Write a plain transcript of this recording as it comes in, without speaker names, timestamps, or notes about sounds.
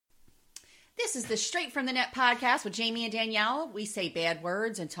This is the Straight from the Net podcast with Jamie and Danielle. We say bad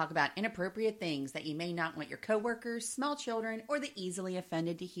words and talk about inappropriate things that you may not want your coworkers, small children, or the easily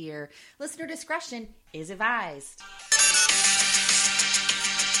offended to hear. Listener discretion is advised.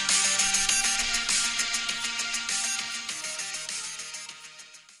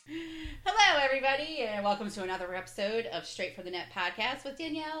 Hello, everybody, and welcome to another episode of Straight from the Net podcast with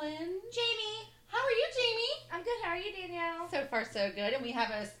Danielle and Jamie. How are you, Jamie? I'm good. How are you, Danielle? So far, so good. And we have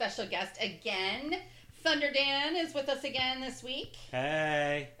a special guest again. Thunder Dan is with us again this week.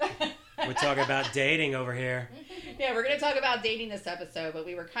 Hey. We're talking about dating over here. Yeah, we're going to talk about dating this episode, but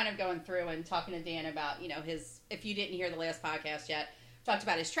we were kind of going through and talking to Dan about, his, if you didn't hear the last podcast yet, talked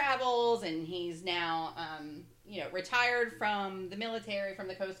about his travels, and he's now, retired from the military, from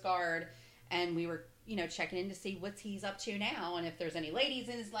the Coast Guard, and we were checking in to see what he's up to now and if there's any ladies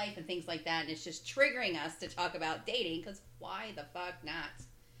in his life and things like that. And it's just triggering us to talk about dating because why the fuck not?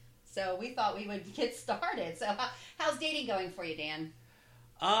 So we thought we would get started. So how's dating going for you, Dan?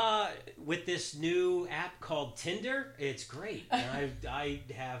 With this new app called Tinder, it's great. I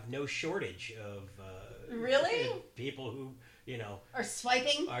have no shortage of really people who are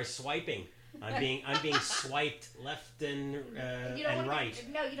swiping. I'm being swiped left and right.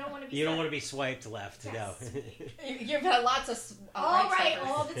 No, you don't want to be. You don't want to be swiped left. Yes. No. You've had lots of all right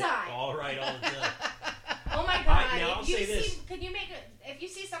all the time. All right all the time. Oh my god! Now I'll say this. Can you if you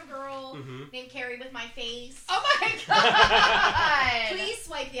see some girl named Carrie with my face? Oh my god! Please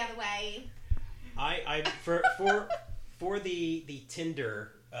swipe the other way. I for the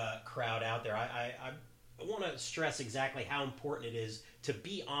Tinder crowd out there, I want to stress exactly how important it is to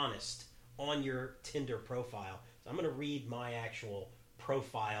be honest on your Tinder profile. So I'm going to read my actual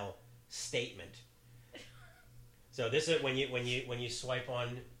profile statement. So this is when you swipe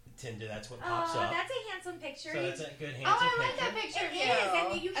on Tinder, that's what pops up. Oh, that's a handsome picture. So that's a good handsome picture. Oh, I like that picture. It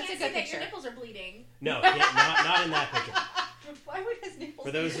is, and you That's can't a see good that picture. your nipples are bleeding. No, not in that picture. Why would his nipples?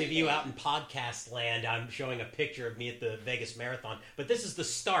 For those of you out in podcast land, I'm showing a picture of me at the Vegas Marathon. But this is the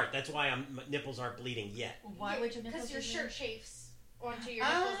start. That's why my nipples aren't bleeding yet. Why would your nipples? Because your be shirt chafes onto your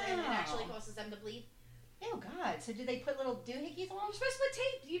nipples and it actually causes them to bleed. Oh God! So do they put little doohickeys on? You're supposed to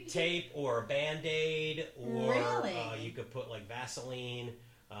put tape. Tape or a Band-Aid, or Really? You could put like Vaseline,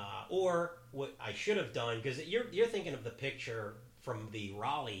 or what I should have done, because you're thinking of the picture from the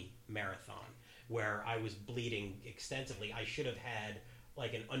Raleigh Marathon where I was bleeding extensively. I should have had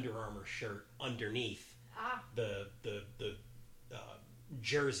like an Under Armour shirt underneath the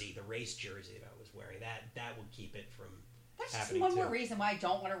jersey, the race jersey that I was wearing. That would keep it from. That's just one more reason why I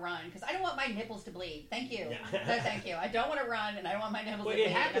don't want to run, because I don't want my nipples to bleed. Thank you. Yeah. No, thank you. I don't want to run, and I don't want my nipples Well, to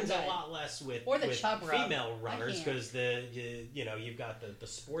bleed. it happens I'm a good. lot less with chub rub. female runners, I can't. because you've got the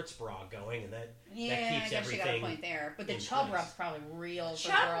sports bra going, and that Yeah, keeps I guess everything. You got a point there, but the in chub place. rub's probably real for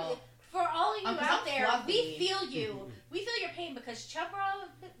Chub, girl. for all of you 'cause out I'm there, fluffy. we feel you. We feel your pain because chub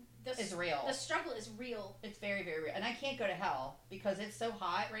rub Is real. The struggle is real. It's very, very real, and I can't go to hell because it's so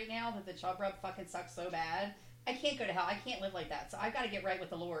hot right now that the chub rub fucking sucks so bad. I can't go to hell. I can't live like that. So I've got to get right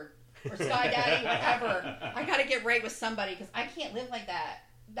with the Lord or Sky Daddy, whatever. I got to get right with somebody because I can't live like that.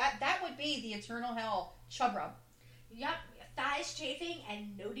 That would be the eternal hell. Chub rub. Yep. Thighs chafing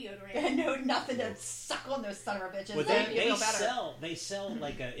and no deodorant. And no, nothing to suck on those son of a bitches. Well, That make you feel better. they sell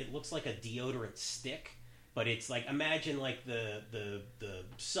like it looks like a deodorant stick, but it's like, imagine like the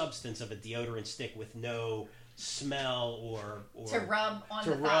substance of a deodorant stick with no smell or to rub on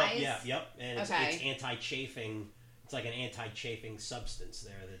to the rub, thighs. yeah, yep, and it's Okay. anti-chafing. It's like an anti-chafing substance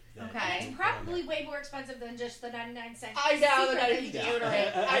there. That Okay. It's probably way more expensive than just the 99-cent. I know secret that that is you deodorant.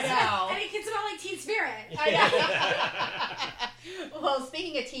 get. I know. And it can smell like Teen Spirit. I know. Well,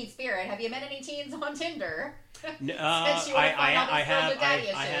 speaking of Teen Spirit, have you met any teens on Tinder? No, Since you wanna find out those girls with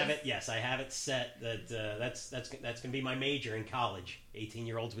daddy I have issues. it. Yes, I have it set that that's going to be my major in college.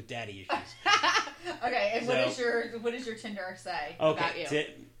 18-year-olds with daddy issues. Okay, and So- what does your Tinder say Okay, about you?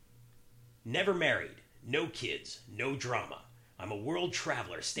 never married, no kids, no drama. I'm a world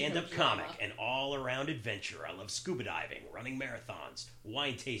traveler, stand-up No drama. comic, and all-around adventurer. I love scuba diving, running marathons,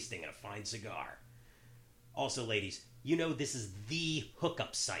 wine tasting, and a fine cigar. Also, ladies, you know this is the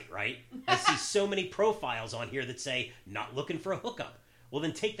hookup site, right? I see so many profiles on here that say, not looking for a hookup. Well,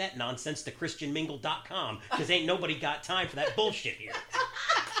 then take that nonsense to christianmingle.com, because ain't nobody got time for that bullshit here. Is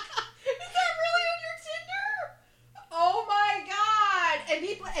that really on your Tinder? Oh my god! And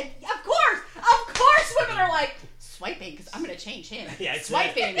people, and of course, women are like swiping because I'm gonna change him. Yeah, it's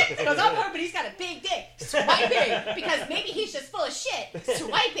swiping because I'm hoping he's got a big dick. Swiping because maybe he's just full of shit.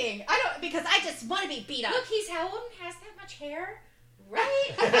 Swiping, because I just want to be beat up. Look, he's how old and has that much hair.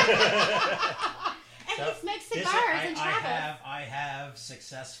 Right? And So, he smokes this- cigars and travels. I have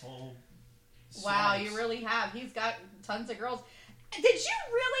successful Wow, Swipes. you really have. He's got tons of girls. Did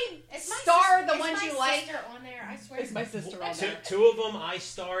you really Is my star sister- the ones is you my like? sister on there? I swear. Is my sister on Two, there? two of them I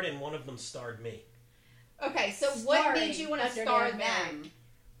starred, and one of them starred me. Okay, so what Starring made you want to under star Dan Merrick. them?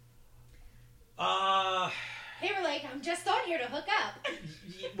 They were like, I'm just on here to hook up.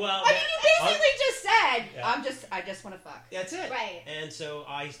 Well, I mean, you basically just said, Yeah. I just want to fuck. that's it. Right. And so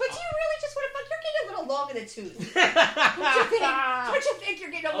I. But do you really just want to fuck? You're getting a little long in the tooth. Don't you think? Don't you think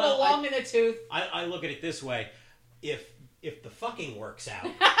you're getting a little Well, long in the tooth? I look at it this way: if the fucking works out,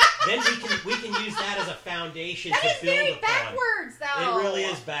 then we can use that as a foundation That to is build very upon. backwards, though. It really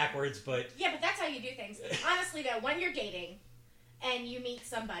is backwards, but Yeah, but that's how you do things. Honestly, though, when you're dating and you meet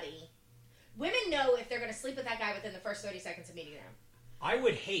somebody, women know if they're going to sleep with that guy within the first 30 seconds of meeting them. I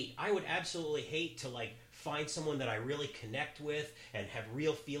would absolutely hate to like find someone that I really connect with and have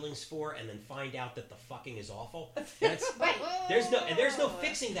real feelings for, and then find out that the fucking is awful. That's Right. there's no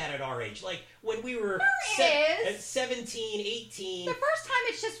fixing that at our age. Like when we were There is. at 17, 18. The first time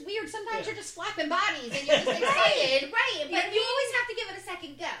it's just weird. Sometimes Yeah. you're just slapping bodies and you're just excited. Right, You know what I but you mean? always have to give it a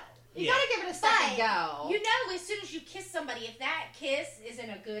second go. You Yeah. gotta give it a second But go. You know, as soon as you kiss somebody, if that kiss isn't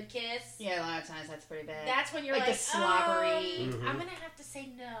a good kiss, Yeah, a lot of times that's pretty bad. that's when you're Like like, the slobbery. Mhm. I'm gonna have to say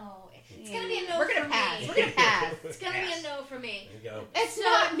no. It's Yeah. gonna be a no We're for gonna pass. me. We're gonna pass. It's gonna be a no for me. There you go. It's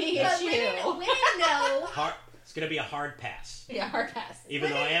not me, But it's you. women know. It's gonna be a hard pass. Yeah, hard pass.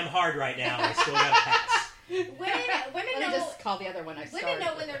 Even though I am hard right now, I still got to pass. Women Let me know. just call the other one I started. Women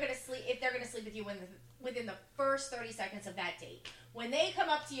know when they're gonna sleep. If they're gonna sleep with you within the first 30 seconds of that date. When they come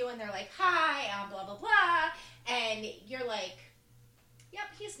up to you and they're like, "Hi, I'm blah blah blah," and you're like, "Yep,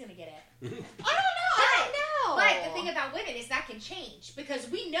 he's gonna get it." I don't know. I don't know. But the thing about women is that can change because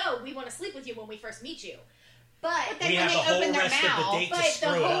we know we want to sleep with you when we first meet you. But then We when have they the whole open their rest of the mouth, date to but the screw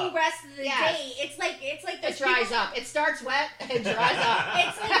it whole up. rest of the Yes. day, it's like those it dries people, up. It starts wet and dries up.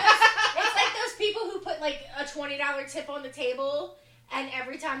 It's like those people who put like a $20 tip on the table, and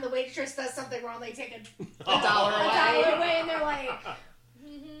every time the waitress does something wrong, they take a dollar $1 away, and they're like,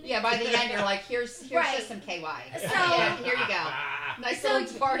 Yeah, by the end you're like, here's Right. just some KY. So- Yeah, here you go. Nice So-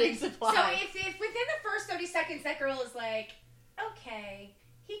 little parting supply. So if within the first 30 seconds that girl is like, okay,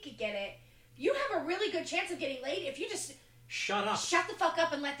 he could get it, you have a really good chance of getting laid if you just Shut up. shut the fuck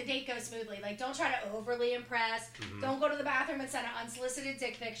up and let the date go smoothly. Like, don't try to overly impress. Mhm. Don't go to the bathroom and send an unsolicited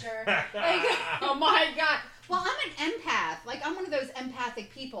dick picture. Oh my god. Well, I'm an empath. Like, I'm one of those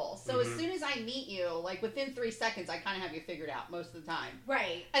empathic people. So as Mhm. soon as I meet you, like within 3 seconds, I kind of have you figured out most of the time.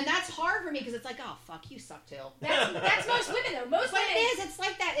 Right. And that's hard for me because it's like, oh fuck, you suck too. That's most women though. Most But women. it is. It's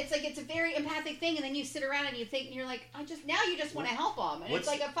like that. It's like it's a very empathic thing, and then you sit around and you think, and you're like, now you just want to help them, and What's- it's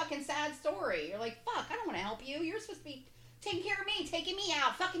like a fucking sad story. You're like, fuck, I don't want to help you. You're supposed to be taking care of me, taking me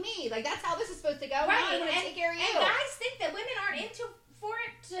out, fucking me. Like that's how this is supposed to go. Now I want to take care of you. And guys think that women aren't into for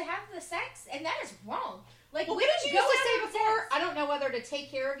it to have the sex, and that is wrong. Like, Well, women what did you go used to out say and before? sex. I don't know whether to take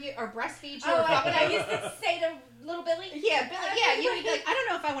care of you or breastfeed you. Oh, or fuck but I you. used to say to little Billy. Yeah, you would be like, I don't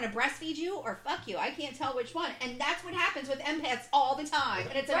know if I want to breastfeed you or fuck you. I can't tell which one. And that's what happens with empaths all the time.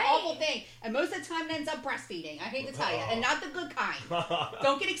 And it's an Right. awful thing. And most of the time it ends up breastfeeding. I hate to tell you. And not the good kind.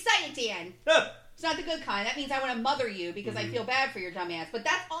 Don't get excited, Dan. It's not the good kind. That means I want to mother you because I feel bad for your dumb ass. But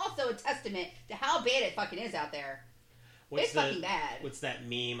that's also a testament to how bad it fucking is out there. It's fucking bad. What's that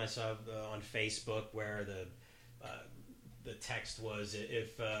meme I saw on Facebook where the text was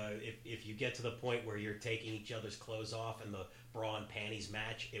if you get to the point where you're taking each other's clothes off and the bra and panties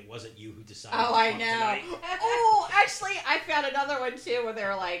match, it wasn't you who decided. Oh, to I fuck know. tonight. Oh, actually, I found another one too where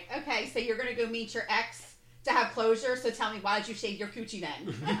they're like, okay, so you're going to go meet your ex to have closure, so tell me, why did you shave your coochie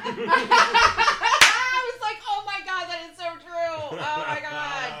then? I was like, oh my god, that is so true. Oh my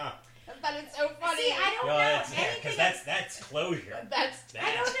god. That is so funny. See, I don't No, know that's anything. that's closure. That's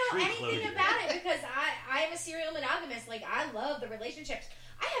I don't know true anything closure. about it because I am a serial monogamous. Like, I love the relationships.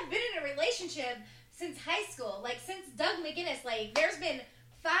 I have been in a relationship since high school. Like, since Doug McGinnis. Like, there's been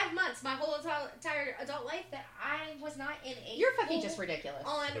 5 months, my whole entire adult life, that I was not in a You're fucking just ridiculous.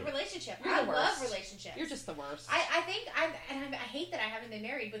 on relationship. You're I the love worst. relationships. You're just the worst. I think I hate that I haven't been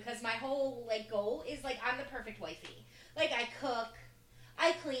married because my whole like goal is like I'm the perfect wifey. Like, I cook,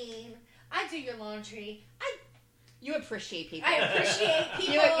 I clean, I do your laundry, You appreciate people. I appreciate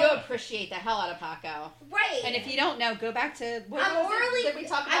people. You appreciate the hell out of Paco. Right. And if you don't know, go back to what I'm was it? orally. Did we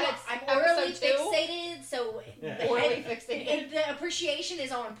talk about it? I'm episode orally 2? fixated, so the, Orally fixated. and the appreciation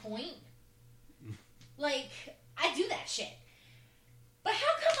is on point. Like, I do that shit. But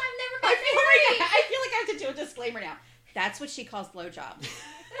how come I've never I been feel married? like I have to do a disclaimer now. That's what she calls blowjobs.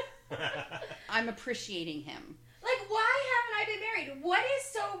 I'm appreciating him. Like, why haven't I been married? What is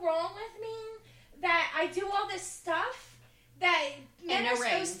so wrong with me that I do all this stuff that men And no are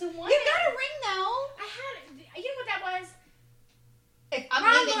ring. supposed to want? You got a ring you know what that was? If I'm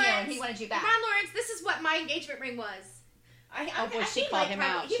Ron leaving you Lawrence, and he wanted you back. Ron Lawrence, this is what my engagement ring was. She called him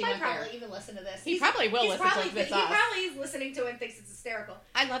out. He She might went there. probably even listen to this. He probably will listen to it. He probably is listening to it and thinks it's hysterical.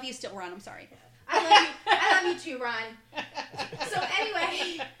 I love you still, Ron. I'm sorry. I love you too, Ron. So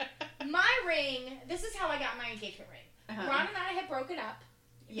anyway, my ring, this is how I got my engagement ring. Uh-huh. Ron and I had broken up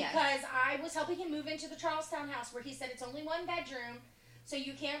Yes. because I was helping him move into the Charlestown house where he said it's only one bedroom, so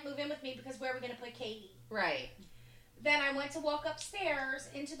you can't move in with me because where are we going to put Katie? Right. Then I went to walk upstairs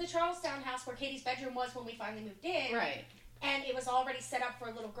into the Charlestown house where Katie's bedroom was when we finally moved in. Right. And it was already set up for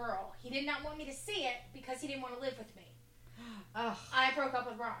a little girl. He did not want me to see it because he didn't want to live with me. Oh. I broke up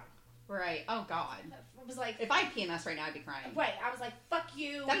with Ron. Right. Oh, God. It was like... If I had PMS right now, I'd be crying. Right. I was like, fuck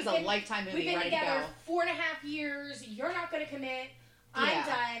you. That is a Lifetime movie We've been ready to together go. 4.5 years. You're not going to commit. I'm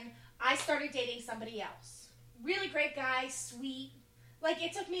done. I started dating somebody else. Really great guy. Sweet. Like,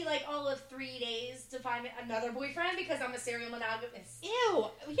 it took me, like, all of 3 days to find another boyfriend because I'm a serial monogamous. Ew.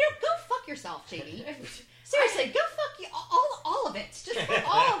 Go fuck yourself, Jamie. Seriously, go fuck you. All of it. Just fuck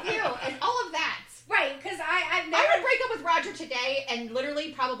all of you and all of that. Right, because I've never... I would break up with Roger today and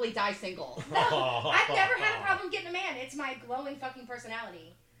literally probably die single. No, I've never had a problem getting a man. It's my glowing fucking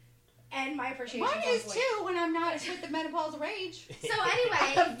personality. And my appreciation. Mine is too when I'm not with the menopausal rage. So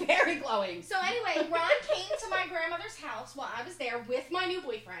anyway... Very glowing. So anyway, Ron came to my grandmother's house while I was there with my new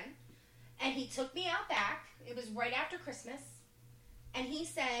boyfriend. And he took me out back. It was right after Christmas. And he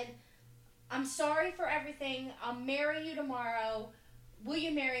said, I'm sorry for everything. I'll marry you tomorrow. Will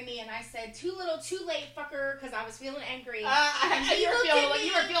you marry me? And I said, too little, too late, fucker, because I was feeling angry. You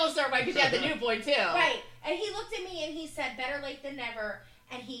were feeling so right because you had the new boy too. Right. And he looked at me and he said, better late than never.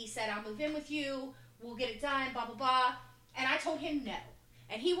 And he said, I'll move in with you. We'll get it done, blah, blah, blah. And I told him no.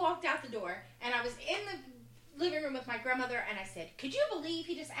 And he walked out the door. And I was in the living room with my grandmother. And I said, could you believe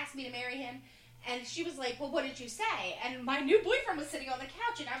he just asked me to marry him? And she was like, well, what did you say? And my new boyfriend was sitting on the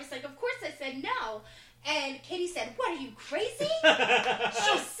couch. And I was like, of course I said no. And Katie said, what, are you crazy?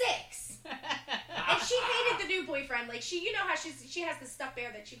 She's 6. And she hated the new boyfriend. Like, you know how she has this stuffed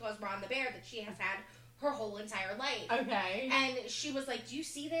bear that she calls Ron the Bear that she has had her whole entire life. Okay. And she was like, do you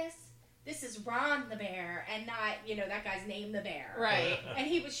see this? This is Ron the Bear and not, that guy's name the Bear. Right.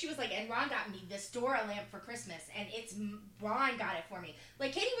 And she was like, and Ron got me this Dora lamp for Christmas and Ron got it for me.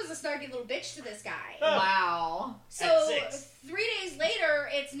 Like, Katie was a snarky little bitch to this guy. Wow. So 3 days later,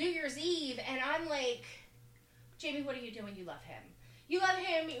 it's New Year's Eve and I'm like, Jamie, what are you doing? You love him. You love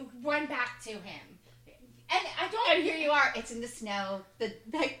him. You run back to him. And I don't. And here you are. It's in the snow. The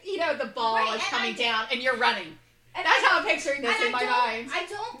ball Right, is and coming down, and you're running. And That's how I'm picturing this in my mind. I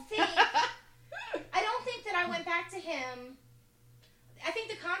don't think that I went back to him. I think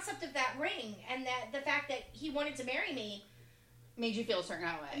the concept of that ring and that the fact that he wanted to marry me made you feel a certain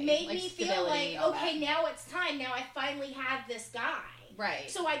way. Made me feel like, okay, that. now it's time. Now I finally have this guy. Right.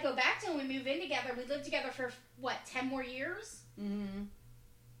 So I go back to him. We move in together. We lived together for 10 more years. Mm-hmm.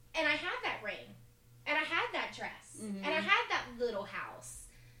 And I had that ring. And I had that dress. Mm-hmm. And I had that little house.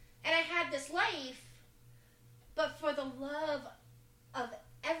 And I had this life. But for the love of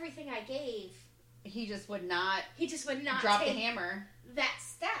everything I gave, he just would not take drop the hammer. that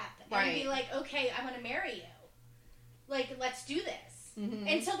step and be like, okay, I want to marry you. Like, let's do this. Mm-hmm.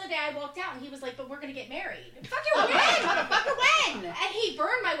 Until the day I walked out and he was like, but we're going to get married. Fuck you, When? when? Motherfucker, when? And he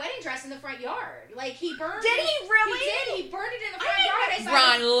burned my wedding dress in the front yard. Like, he burned Did it. he really? He did. He burned it in the front yard. As Ron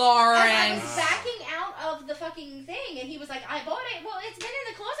I Lawrence. was backing out of the fucking thing and he was like, I bought it. Well, it's been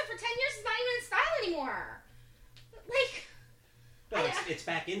in the closet for 10 years. It's not even in style anymore. Like... No, it's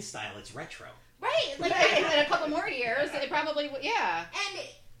back in style. It's retro. Right. Like, in a couple more years, it probably would, yeah. And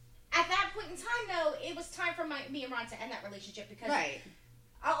at that point in time, though, it was time for me and Ron to end that relationship because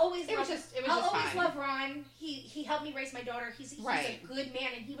I'll always love Ron. He helped me raise my daughter. He's a good man,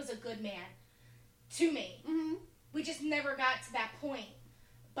 and he was a good man to me. Mm-hmm. We just never got to that point.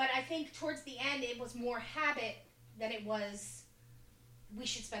 But I think towards the end, it was more habit than it was we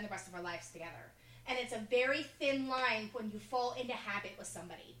should spend the rest of our lives together. And it's a very thin line when you fall into habit with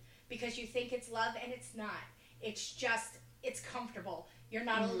somebody because you think it's love and it's not. It's just, it's comfortable. You're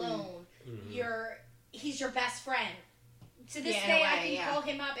not alone. Mm-hmm. He's your best friend. To this day, I can call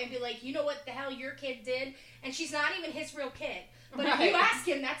him up and be like, you know what the hell your kid did? And she's not even his real kid. But if you ask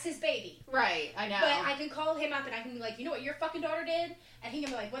him, that's his baby. Right, I know. But I can call him up and I can be like, you know what your fucking daughter did? And he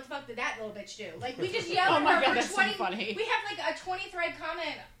can be like, what the fuck did that little bitch do? Like, we just yell at her for 20... so funny. We have, like, a 20-thread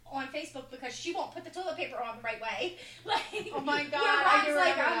comment on Facebook because she won't put the toilet paper on the right way. Like, oh my God, I Rob's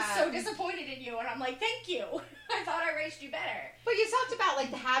like, I'm so disappointed in you. And I'm like, thank you. I thought I raised you better. But you talked about,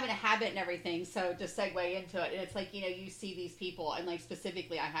 like, the having a habit and everything, so to segue into it, and it's like, you know, you see these people, and, like,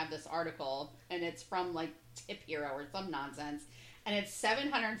 specifically I have this article, and it's from, like, Tip Hero or some nonsense, and it's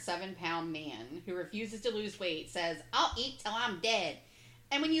 707-pound man who refuses to lose weight says, I'll eat till I'm dead.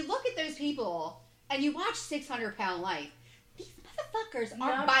 And when you look at those people, and you watch 600-Pound Life, these motherfuckers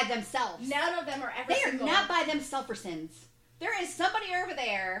aren't by themselves. None of them are ever They are single. not by themselves. There is somebody over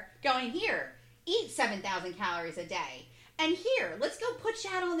there going, here, eat 7,000 calories a day. And here, let's go put you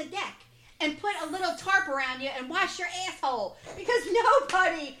out on the deck and put a little tarp around you and wash your asshole. Because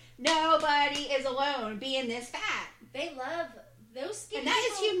nobody is alone being this fat. They love those skinny And that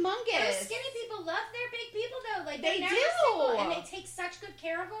people. is humongous. Those skinny people love their big people, though. Like, They they're never do. single, and they take such good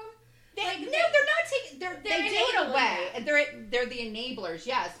care of them. They're not taking. They do it enabling away. that. They're the enablers,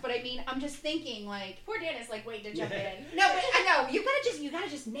 yes. But I mean, I'm just thinking, like, Poor Dan is like waiting to jump in. no, but I know you gotta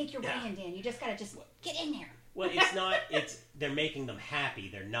just make your way in, Dan. You just gotta get in there. Well, it's not. They're making them happy.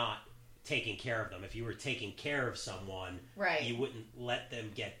 They're not taking care of them. If you were taking care of someone, Right. you wouldn't let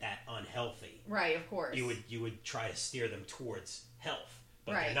them get that unhealthy. Right, of course. You would try to steer them towards health,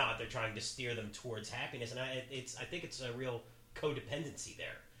 but Right. they're not. They're trying to steer them towards happiness, and I think it's a real codependency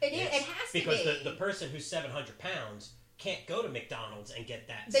there. It has to because be. the person who's 700 pounds can't go to McDonald's and get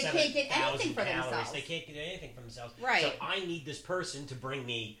that. They can't get 7,000 anything for calories. themselves. They can't get anything for themselves. Right. So I need this person to bring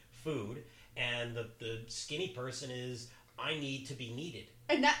me food, and the skinny person is I need to be needed.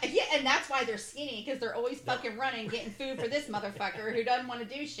 And that's why they're skinny, because they're always fucking running, getting food for this motherfucker who doesn't want to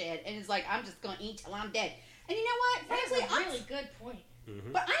do shit, and is like, I'm just gonna eat till I'm dead. And you know what? That's Frankly, a really good point.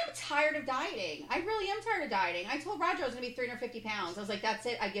 Mm-hmm. But I'm tired of dieting. I really am tired of dieting. I told Roger I was going to be 350 pounds. I was like, that's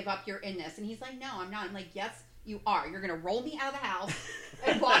it. I give up. You're in this. And he's like, no, I'm not. I'm like, yes, you are. You're going to roll me out of the house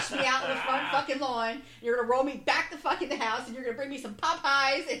and wash me out in the front fucking lawn. You're going to roll me back the fuck in the house, and you're going to bring me some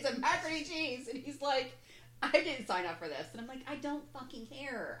Popeyes and some macaroni and cheese. And he's like, I didn't sign up for this. And I'm like, I don't fucking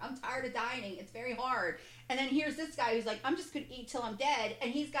care. I'm tired of dieting. It's very hard. And then here's this guy who's like, I'm just going to eat till I'm dead. And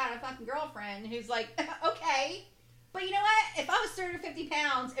he's got a fucking girlfriend who's like, okay. But you know what? If I was 350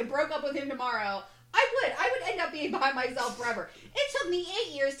 pounds and broke up with him tomorrow, I would end up being by myself forever. It took me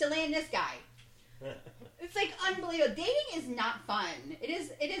 8 years to land this guy. It's like unbelievable. Dating is not fun. It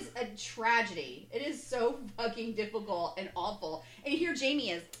is a tragedy. It is so fucking difficult and awful. And here Jamie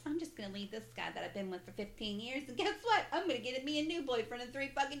is, I'm just going to leave this guy that I've been with for 15 years. And guess what? I'm going to get me a new boyfriend in 3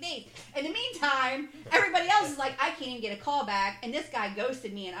 fucking days. In the meantime, everybody else is like, I can't even get a call back. And this guy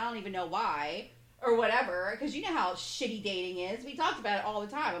ghosted me and I don't even know why. Or whatever, because you know how shitty dating is. We talked about it all the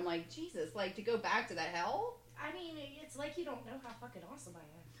time. I'm like, Jesus, like, to go back to that hell? I mean, it's like you don't know how fucking awesome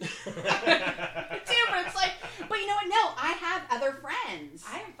I am. Too, but it's like, but you know what? No, I have other friends.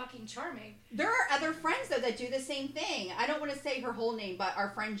 I am fucking charming. There are other friends, though, that do the same thing. I don't want to say her whole name, but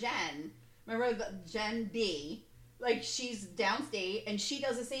our friend Jen. Remember Jen B? Like, she's downstate, and she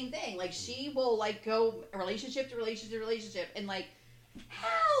does the same thing. Like, she will, like, go relationship to relationship to relationship, and, like, how?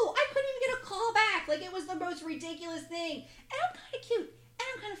 I couldn't even get a call back. Like, it was the most ridiculous thing. And I'm kind of cute. And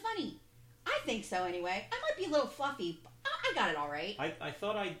I'm kind of funny. I think so, anyway. I might be a little fluffy, but I got it all right. I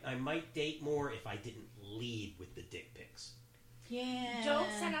thought I might date more if I didn't lead with the dick pics. Yeah. Don't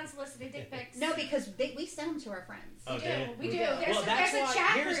send unsolicited dick pics. No, because we send them to our friends. Oh, We do. do. There's Well, a that's there's why a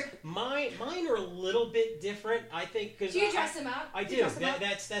chat here's group. mine are a little bit different. I think because Do you dress them up? I Do do. you dress them up?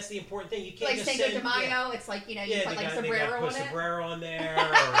 That's the important thing. You can't Like just Cinco de send. Mayo, it's like, you know, you Yeah, put like they sombrero got on put it. sombrero on there.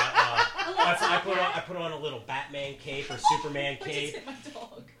 Or, I put on a little Batman cape or Superman What just cape. hit my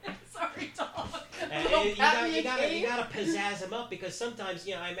dog? Sorry, dog. And Little you Batman gotta cape. pizzazz them up because sometimes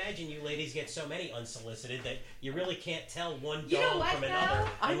I imagine you ladies get so many unsolicited that you really can't tell one You know dog what, from though? another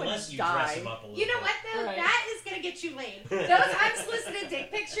I would unless you die. dress them up a little. You know bit. what though? Right. That is gonna get you laid. Those unsolicited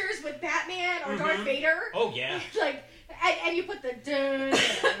dick pictures with Batman or Darth Mhm. Vader. Oh yeah. Like, and you put the dun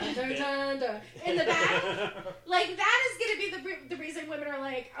dun dun dun dun in the back. Like that is gonna be the reason women are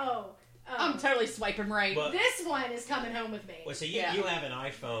like, oh, I'm totally swiping right. But- this one is coming home with me. Well, so Yeah. you have an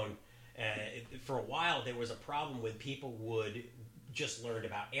iPhone. For a while, there was a problem with people would just learn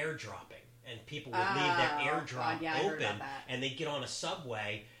about airdropping, and people would leave their airdrop God, yeah, I heard open, about that. and they'd get on a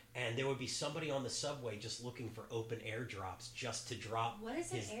subway, and there would be somebody on the subway just looking for open airdrops just to drop. What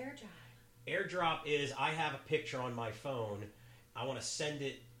is an his- airdrop? Airdrop is I have a picture on my phone. I want to send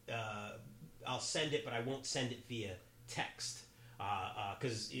it. I'll send it, but I won't send it via text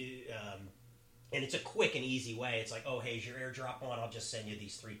because And it's a quick and easy way. It's like, oh, hey, is your AirDrop on? I'll just send you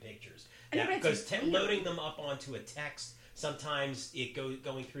these 3 pictures. Because loading them up onto a text, sometimes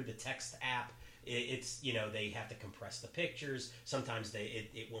going through the text app, it's they have to compress the pictures. Sometimes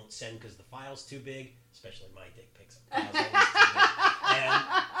it won't send because the file's too big, especially my dick pics. The file's always too big. And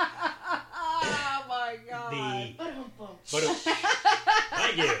oh my god!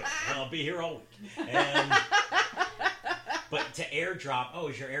 Thank you. I'll be here all week. But to AirDrop, oh,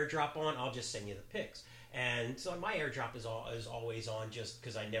 is your AirDrop on? I'll just send you the pics. And so my AirDrop is always on, just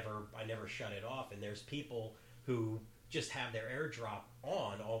because I never shut it off. And there's people who just have their AirDrop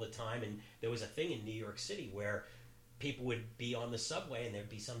on all the time. And there was a thing in New York City where people would be on the subway and there'd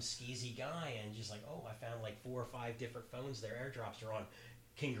be some skeezy guy and just like, oh, I found like 4 or 5 different phones their AirDrops are on.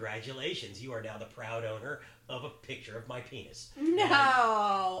 Congratulations, you are now the proud owner of a picture of my penis. No! Yes.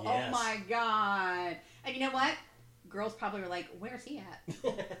 Oh my god! And you know what? Girls probably were like, "Where's he at?"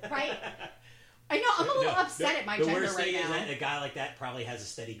 Right? I know. I'm a little upset at my gender right now. The worst thing is that a guy like that probably has a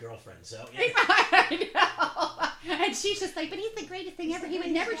steady girlfriend. So yeah. I know. And she's just like, "But he's the greatest thing ever. He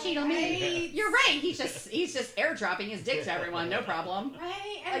would never cheat on me." Right. You're right. He's just airdropping his dick to everyone. No problem.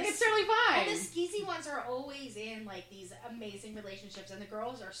 Right? Like, it's totally fine. And the skeezy ones are always in like these amazing relationships, and the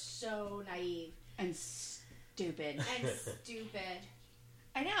girls are so naive and stupid.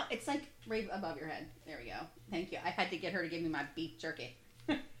 I know. It's like right above your head. There we go. Thank you. I had to get her to give me my beef jerky.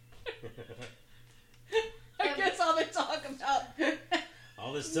 I guess all the talk about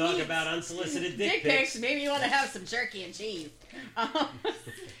all this talk about unsolicited dick pics. Maybe you want to have some jerky and cheese. But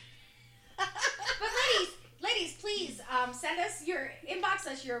ladies, please send us inbox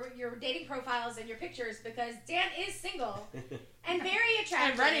us your dating profiles and your pictures, because Dan is single and very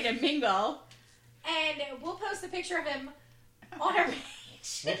attractive and ready to mingle. And we'll post a picture of him on our page.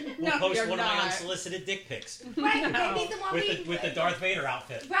 We'll post one of my unsolicited dick pics. Right, maybe the one with the Darth Vader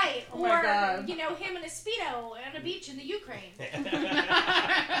outfit. Right, oh or him in a Speedo on a beach in the Ukraine.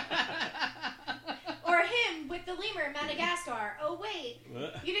 Or him with the lemur in Madagascar. Oh wait,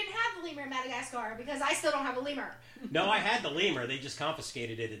 you didn't have the lemur in Madagascar, because I still don't have a lemur. No, I had the lemur. They just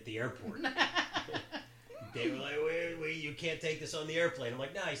confiscated it at the airport. They were like, wait, you can't take this on the airplane. I'm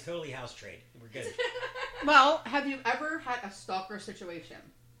like, no, he's totally house trained. We're good. Well, have you ever had a stalker situation?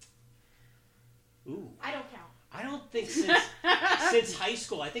 Ooh. I don't count. I don't think since high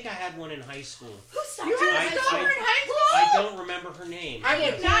school. I think I had one in high school. Who stalked you? Had a stalker in high school? I don't remember her name. I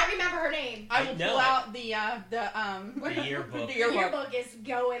did not remember her name. I will pull out the yearbook. The yearbook is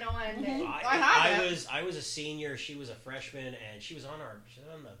going on. Mm-hmm. I was a senior. She was a freshman, and she was on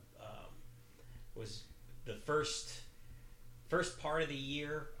the first part of the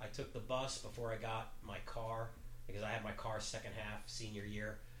year. I took the bus before I got my car, because I had my car second half senior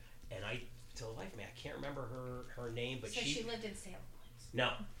year, and to the life of me, I can't remember her name, but so she lived in Salem Woods.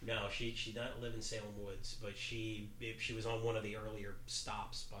 No, she did not live in Salem Woods, but she was on one of the earlier bus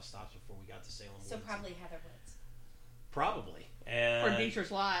stops before we got to Salem Woods. So probably Heather Woods. Probably. And or Beecher's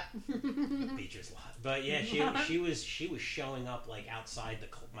Lot. Beecher's Lot. But yeah, she was showing up like outside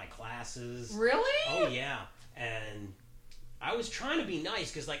my classes. Really? Oh yeah. And I was trying to be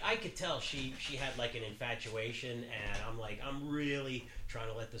nice, because like I could tell she had like an infatuation, and I'm really trying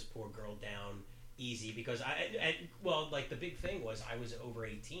to let this poor girl down easy, because the big thing was I was over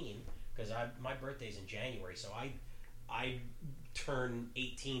 18, because my birthday's in January, so I turned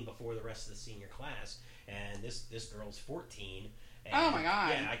 18 before the rest of the senior class, and this girl's 14. And oh my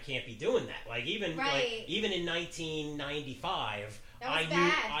god! Yeah, I can't be doing that. Like even in 1995,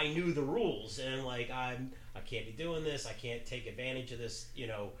 I knew the rules, and like I can't be doing this. I can't take advantage of this.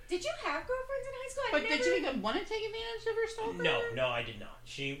 Did you have girlfriends in high school? Did you even want to take advantage of her stalker? No, I did not.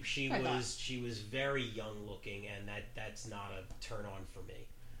 She was very young looking, and that's not a turn on for me.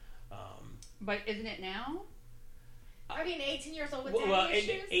 But isn't it now? I mean, 18 years old with daddy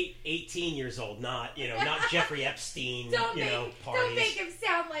issues? 18 years old, not Jeffrey Epstein, parties. Don't make him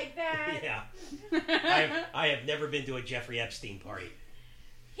sound like that. Yeah. I have never been to a Jeffrey Epstein party.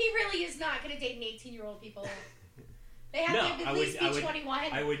 He really is not going to date an 18-year-old people. They have to at least be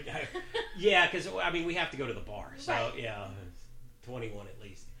 21. Yeah, because, we have to go to the bar. So, right. Yeah, 21 at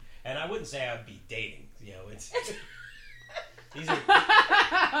least. And I wouldn't say I would be dating. It's... These are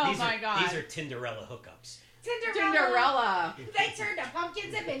Tinderella hookups. Tinderella. They turned to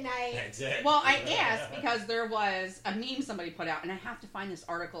pumpkins at midnight. That's it. Well, I asked because there was a meme somebody put out, and I have to find this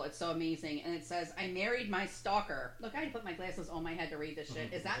article. It's so amazing. And it says, I married my stalker. Look, I had to put my glasses on my head to read this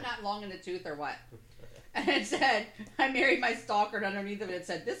shit. Is that not long in the tooth or what? And it said, I married my stalker, and underneath of it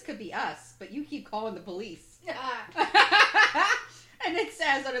said, this could be us, but you keep calling the police. And it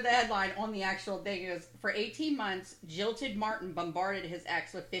says under the headline on the actual thing is, for 18 months, jilted Martin bombarded his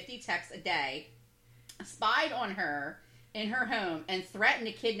ex with 50 texts a day. spied on her in her home and threatened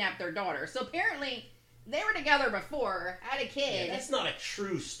to kidnap their daughter. So apparently they were together before, had a kid. Yeah, that's not a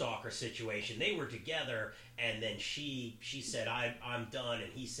true stalker situation. They were together, and then she said, I'm done,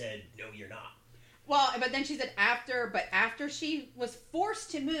 and he said, no, you're not. Well, but then she said after she was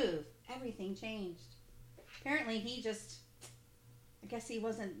forced to move, everything changed. Apparently he just, I guess he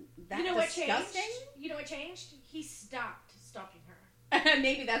wasn't that disgusting. You know what changed? He stopped stalking her.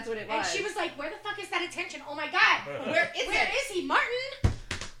 Maybe that's what it was. And she was like, where the fuck is that attention? Oh my God. Where is he, Martin?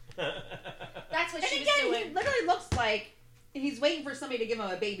 That's what she was doing. He literally looks like he's waiting for somebody to give him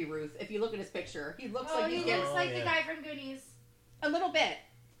a baby Ruth. If you look at his picture, he looks like he's getting looks like the guy from Goonies. A little bit.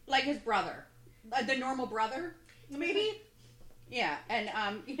 Like his brother. The normal brother, maybe? Yeah, and,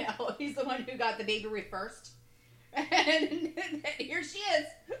 he's the one who got the baby Ruth first. And here she is.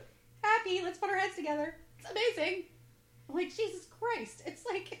 Happy, let's put our heads together. It's amazing. I'm like, Jesus Christ. It's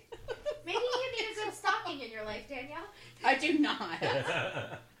like... Maybe you need some stalking in your life, Danielle. I do not.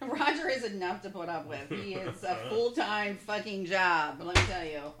 Roger is enough to put up with. He is a full-time fucking job. Let me tell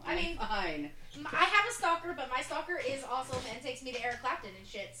you. I'm fine. I have a stalker, but my stalker is awesome and takes me to Eric Clapton and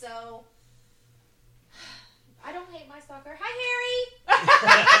shit, so... I don't hate my stalker. Hi, Harry!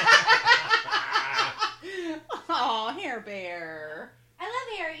 Aw, Hair Bear. I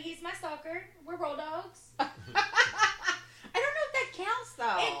love Harry. He's my stalker. We're roll dogs. I don't know if that counts,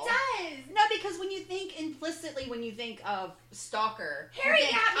 though. It does. No, because when you think of stalker, Harry you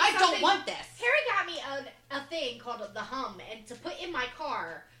think, got me I don't something- want this. Harry got me a thing called the Hum, and to put in my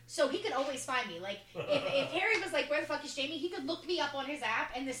car, so he could always find me. Like, if Harry was like, where the fuck is Jamie? He could look me up on his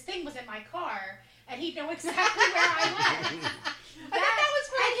app, and this thing was in my car, and he'd know exactly where I was. I thought that was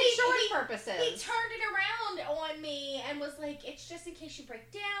for insurance purposes. He turned it around on me and was like, it's just in case you break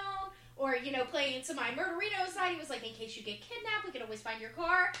down, or, playing to my murderino side. He was like, in case you get kidnapped, we can always find your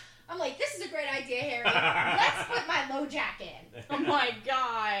car. I'm like, this is a great idea, Harry. Let's put my LoJack in. Oh my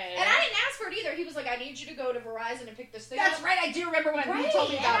God. And I didn't ask for it either. He was like, I need you to go to Verizon and pick this thing up. That's right. I do remember when you told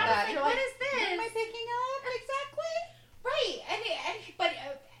me And about I was that. like, You're what is this? What am I picking up? Exactly. Right. But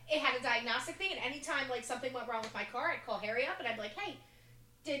it had a diagnostic thing, and anytime like something went wrong with my car, I'd call Harry up and I'd be like, hey,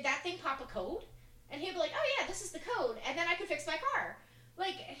 did that thing pop a code? And he'd be like, oh yeah, this is the code, and then I could fix my car.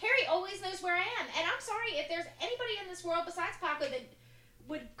 Like, Harry always knows where I am, and I'm sorry if there's anybody in this world besides Paco that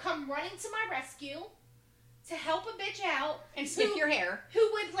would come running to my rescue to help a bitch out And snip your hair. who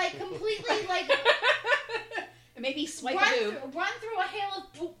would like completely like And maybe swipe a boob. run through a hail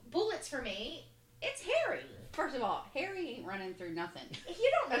of bullets for me. It's Harry. First of all, Harry ain't running through nothing.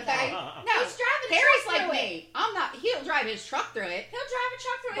 You don't know Okay? that. No. He's driving a Harry's truck like through it. me. I'm not. He'll drive his truck through it. He'll drive a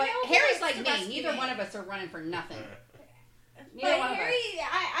truck through But a hail of Harry's bullets like to me. rescue Neither me. one of us are running for nothing. But Harry,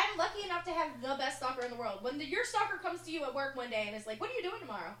 I'm lucky enough to have the best stalker in the world. When your stalker comes to you at work one day and is like, what are you doing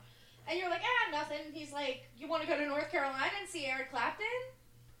tomorrow? And you're like, nothing. He's like, you want to go to North Carolina and see Eric Clapton?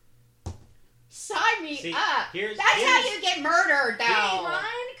 Sign me See, up. here's- That's how here's- you get murdered, though. Hey, Ron,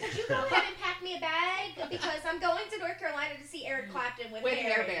 could you go ahead and pack me a bag? Because I'm going to North Carolina to see Eric Clapton with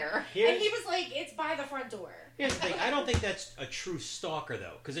Hair Harry. Bear. Here's- And he was like, it's by the front door. Here's the thing. I don't think that's a true stalker,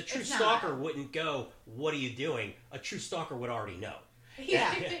 though. Because a true It's not. stalker wouldn't go, what are you doing? A true stalker would already know.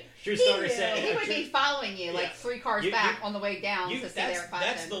 Yeah. True He stalker knew. said... He would be following you like Yeah. 3 cars You- back on the way down to see that's, Eric Clapton.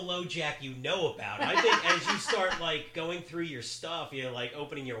 that's the LoJack you know about. I think as you start like going through your stuff, you're like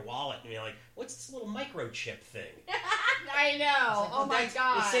opening your wallet and you're like, what's this little microchip thing? I know. It's like, Oh my that's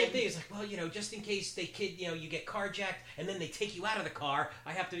God. The same thing. It's like, well, just in case you get carjacked and then they take you out of the car,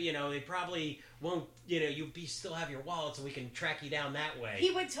 I have to, they probably won't, still have your wallet so we can track you down that way. He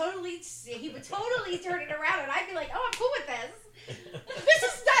would totally turn it around, and I'd be like, "Oh, I'm cool with this."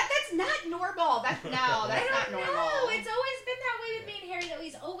 That's not normal. That's not normal. No, it's always been that way with me and Harry. Though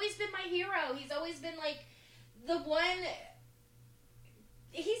he's always been my hero. He's always been like the one.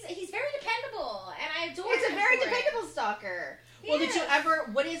 He's very dependable, and I adore him. It's a very for it. dependable stalker. Well, did you ever?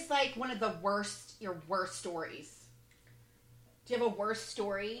 What is like one of your worst stories? Do you have a worst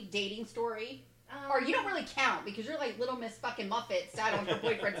story, dating story? Or you don't really count because you're like Little Miss fucking Muffet sat on her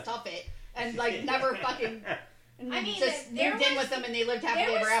boyfriend's tuffet and like never fucking. I mean, just there moved in was- with them and they lived happily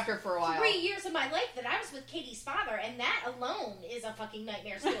there ever was after for a while. 3 years of my life that I was with Katie's father, and that alone is a fucking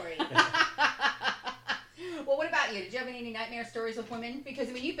nightmare story. Well, what about you? Did you have any nightmare stories with women? Because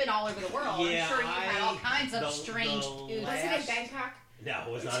I mean, you've been all over the world. Yeah, I'm sure you've had all kinds of the strange. last- Was it in Bangkok? No,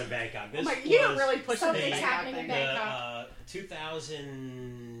 it was not in Bangkok. This You don't was really push the Something's Bangkok happening in thing. Bangkok.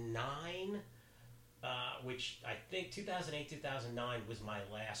 2009, which I think 2008, 2009 was my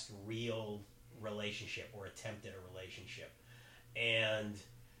last real relationship or attempt at a relationship. And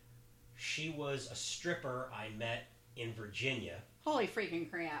she was a stripper I met in Virginia. Holy freaking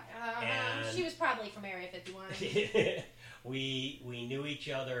crap! And- She was probably from Area 51. we knew each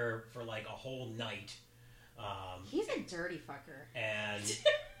other for like a whole night. He's a dirty fucker. And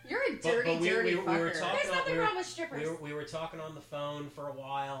You're a dirty, dirty fucker. We were talking There's nothing wrong with strippers. we were talking on the phone for a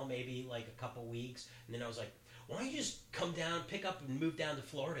while, maybe like a couple weeks, and then I was like, "Why don't you just come down, pick up, and move down to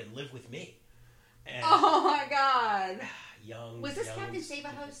Florida and live with me?" And Oh my god! young. Was this young Captain and Save a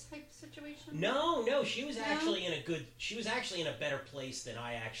stupid. Host type situation? No, she was No? actually in a good. She was actually in a better place than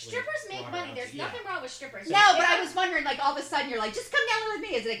I actually. Strippers make brought her money. up There's to. nothing wrong with strippers. No, but I was wondering, like, all of a sudden you're like, just come down with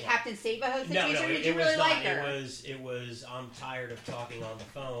me. Is it a Yeah. Captain Save a Host No, situation? no, or did you it was really not. like her? It was. I'm tired of talking on the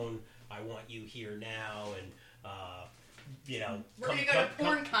phone. I want you here now, and We're gonna go to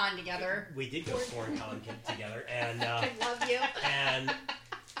PornCon together. We did go to PornCon together, and I love you. and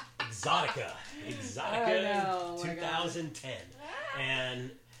Exotica, I know, oh my 2010,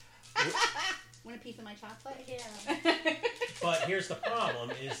 and Want a piece of my chocolate? Yeah. but here's the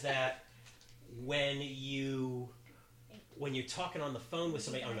problem: is that when you're talking on the phone with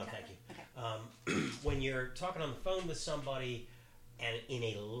somebody. Oh no, thank you. Okay. When you're talking on the phone with somebody, and in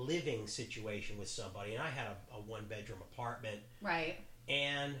a living situation with somebody, and I had a one-bedroom apartment, Right.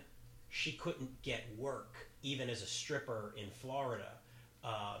 and she couldn't get work even as a stripper in Florida.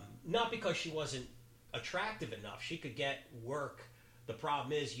 Not because she wasn't attractive enough. She could get work. The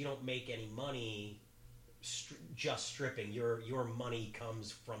problem is you don't make any money just stripping. Your money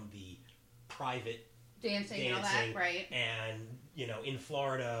comes from the private Dancing and all that, right? and in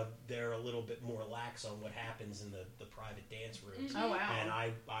Florida they're a little bit more lax on what happens in the private dance rooms. Oh, wow. And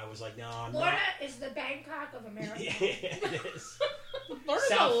I was like, no, I'm Florida not. is the Bangkok of America. Yeah, it is. Florida's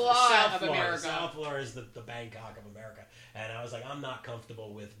South a lot of Florida. America. South Florida is the Bangkok of America. And I was like, I'm not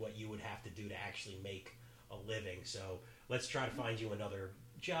comfortable with what you would have to do to actually make a living. So let's try to find you another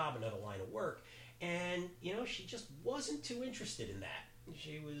job, another line of work. And, she just wasn't too interested in that.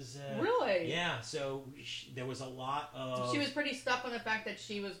 She was... Really? Yeah, so there was a lot of... She was pretty stuck on the fact that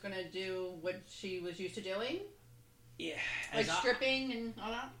she was going to do what she was used to doing? Yeah. Like stripping and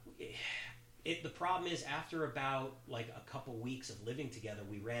all that? The problem is, after about like a couple weeks of living together,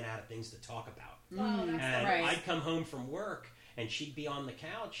 we ran out of things to talk about. Oh, that's And right. I'd come home from work, and she'd be on the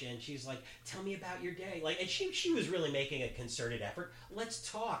couch, and she's like, "Tell me about your day." Like, and she was really making a concerted effort.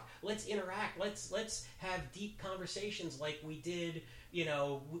 Let's talk. Let's interact. Let's have deep conversations like we did, a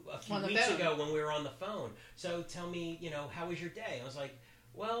few On the weeks phone. ago when we were on the phone. So tell me, how was your day? I was like,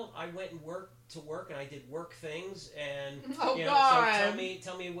 well, I went and to work, and I did work things, and Oh, so God.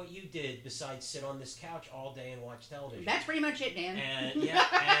 tell me what you did besides sit on this couch all day and watch television. That's pretty much it, Dan. And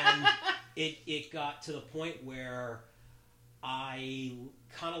and it got to the point where I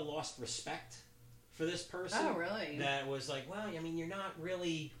kind of lost respect for this person. Oh, really? That was like, well, I mean, you're not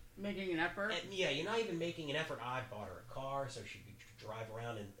really, Making an effort? you're not even making an effort. I bought her a car so she could drive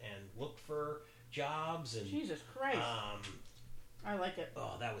around and look for jobs, and Jesus Christ. I like it.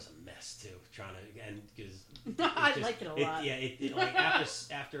 oh, that was a mess too. Trying to, and because I like it a lot. like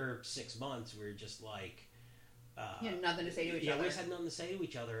after 6 months, we were just like, You had nothing to say to each yeah, other. we just had nothing to say to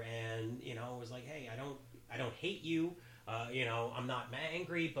each other, and it was like, hey, I don't hate you. I'm not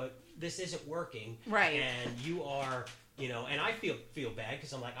angry, but this isn't working. Right. And you are, and I feel bad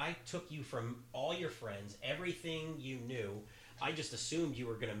because I'm like, I took you from all your friends, everything you knew. I just assumed you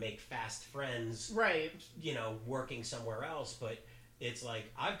were going to make fast friends, Right. working somewhere else. But it's like,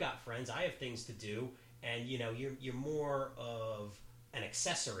 I've got friends, I have things to do, and you're more of an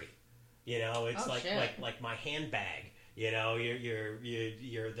accessory. It's Oh, shit. like my handbag.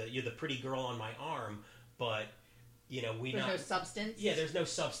 You're the pretty girl on my arm, but There's no substance? yeah, there's no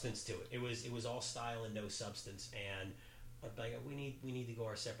substance to it. It was all style and no substance. And I'm like, we need to go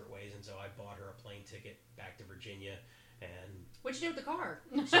our separate ways. And so I bought her a plane ticket back to Virginia, and What'd you do with the car?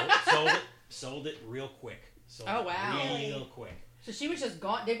 sold it real quick. Sold Oh, it wow. real quick. So she was just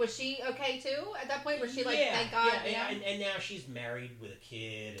gone. Was she okay too at that point? Was she like, Yeah, thank God? yeah, you know? and now she's married with a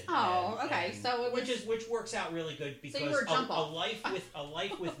kid. And, Oh, and- okay. and- So it was- which works out really good because you were a jump a off.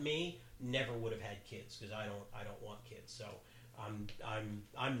 life with me never would have had kids because I don't want kids. So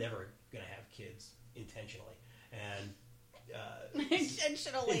I'm never gonna have kids intentionally, and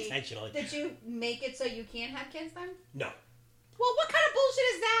Intentionally. intentionally. Did you make it so you can't have kids then? No, Well, what kind of bullshit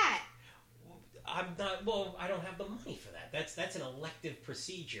is that? I'm not. Well, I don't have the money for that. That's an elective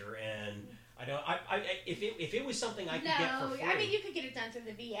procedure, and I don't. If it was something I could get for free. I mean, you could get it done through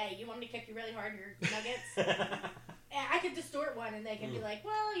the VA. You want me to kick you really hard, your nuggets? I could distort one, and they can be like,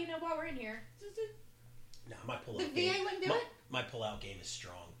 well, while we're in here. No, my The pull-out VA game. wouldn't do it? My pull-out game is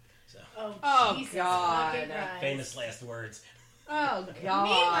strong. So Oh, Oh, Jesus God. fucking Christ. famous last words. Oh God!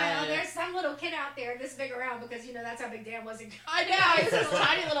 Meanwhile, there's some little kid out there this big around because that's how big Dan was. I know, he's this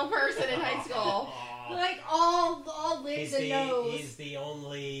tiny little person in high school. Like all legs and nose. He's the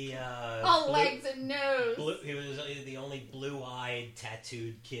only All legs and nose. He was the only blue-eyed,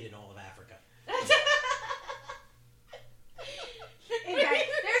 tattooed kid in all of Africa. In fact,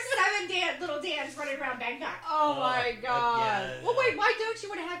 there's 7 little Dans running around Bangkok. Oh my God! yeah. Well, wait, why don't you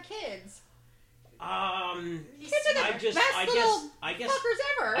want to have kids? Kids are the I guess fuckers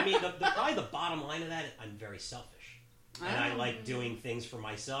ever. I mean, probably the bottom line of that is I'm very selfish. And I like doing things for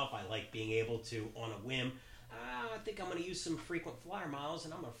myself. I like being able to, on a whim, I think I'm going to use some frequent flyer miles,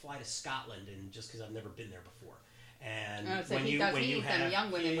 and I'm going to fly to Scotland, and just because I've never been there before. And so when he you needs have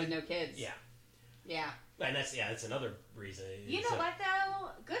young women with no kids. Yeah, and that's another reason. You know what though?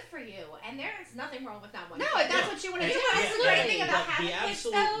 Good for you. And there's nothing wrong with not wanting. No, if that's what you want to do. That's the great thing about the having kids,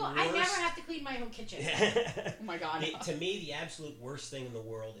 absolute though. I worst- never have to clean my own kitchen. Oh my God! To me, the absolute worst thing in the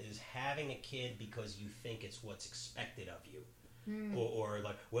world is having a kid because you think it's what's expected of you. Or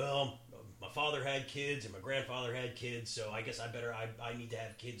like, well, my father had kids and my grandfather had kids, so I guess I need to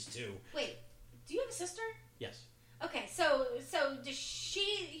have kids too. Wait, do you have a sister? Yes. Okay, so does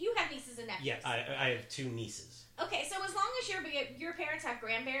you have nieces and nephews? Yeah, I have 2 nieces. Okay, so as long as your parents have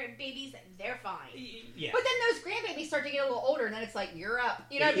grandbabies, they're fine. Yeah. But then those grandbabies start to get a little older, and then it's like, you're up.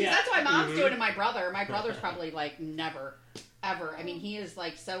 Because Yeah. that's why Mom's doing to my brother. My brother's probably like never, ever. I mean, he is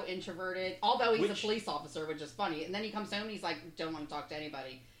like so introverted, although he's a police officer, which is funny. And then he comes home and he's like, don't want to talk to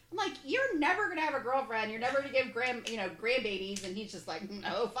anybody. I'm like, you're never going to have a girlfriend. You're never going to give grandbabies. And he's just like,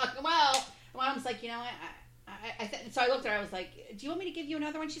 no, fucking well. And Mom's like, so I looked at her, I was like, do you want me to give you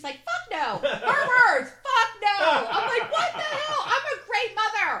another one? She's like, fuck no. Her words, fuck no. I'm like, what the hell? I'm a great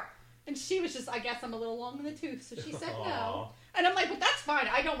mother. And she was just, I guess I'm a little long in the tooth, so she said no. And I'm like, but that's fine.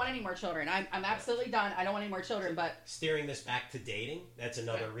 I don't want any more children. I'm absolutely done. I don't want any more children, but... Steering this back to dating, that's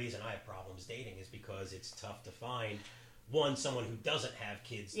another reason I have problems dating, is because it's tough to find, 1, someone who doesn't have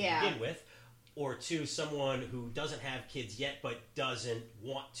kids to begin with, or 2, someone who doesn't have kids yet but doesn't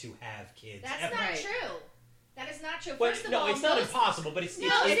want to have kids. That's not true. That is not true. But, First of all, it's not impossible, but it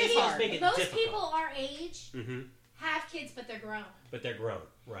does make it most difficult. people our age have kids, but they're grown. But they're grown,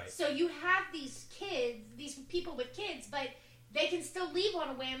 right. So you have these people with kids, but they can still leave on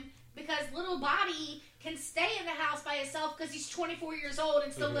a whim because little Bobby can stay in the house by himself because he's 24 years old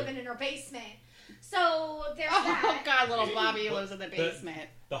and still living in her basement. So there's that. Oh, God, little Bobby lives in the basement.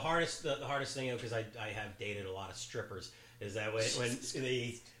 The hardest thing, because I have dated a lot of strippers, is that when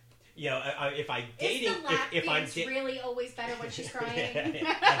the... if I'm dating, if I'm really always better when she's crying.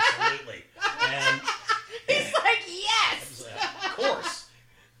 Absolutely. And he's like, yes, of course.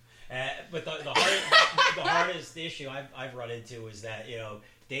 But the hardest issue I've run into is that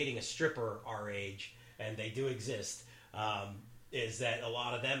dating a stripper our age, and they do exist, is that a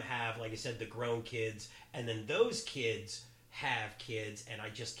lot of them have, like I said, the grown kids, and then those kids have kids, and I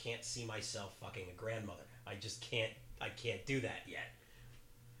just can't see myself fucking a grandmother. I just can't. I can't do that yet.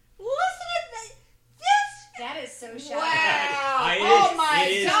 Listen to this. That is so shallow. Wow. Oh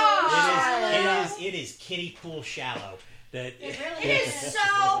my God. It is kiddie pool shallow. It really It is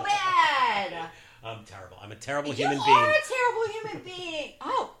so bad. I'm terrible. I'm a terrible You human are being. a terrible human being.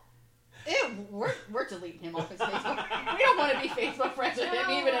 Oh. Ew, we're deleting him off his Facebook. We don't want to be Facebook friends with him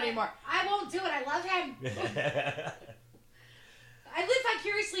even anymore. I won't do it. I love him. I live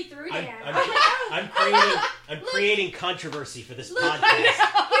vicariously through Dan. I'm creating controversy for this podcast.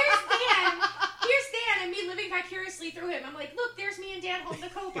 Here's Dan and me living vicariously through him. I'm like, look, there's me and Dan holding a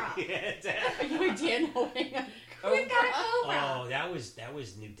cobra. Are you and Dan holding a cobra? We've got a cobra. Oh, that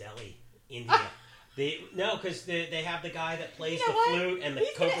was New Delhi, India. Because they have the guy that plays the flute and the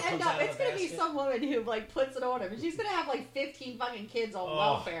cobra comes out of the basket. It's going to be some woman who puts it on him, and she's going to have 15 fucking kids on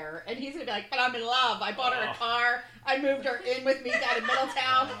welfare, and he's going to be like, but I'm in love. I bought her a car. I moved her in with me down in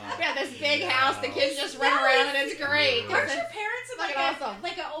Middletown. We got this big house. The kids just run around, and it's great. Aren't your parents awesome.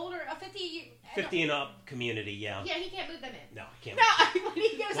 like an older, a 50 and up community, yeah. Yeah, he can't move them in. No, I can't. No,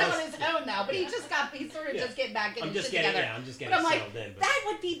 he goes out on his own now, but he's sort of just getting back in his shit together. I'm just getting settled in. But... that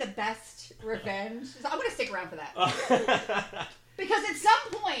would be the best revenge. So I'm going to stick around for that. Because at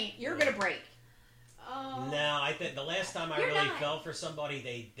some point, you're going to break. Oh. No, I think the last time I really fell for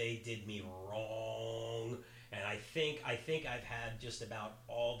somebody, they did me wrong. And I think I've had just about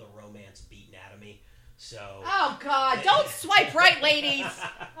all the romance beaten out of me. So. Oh God! Don't swipe right, ladies.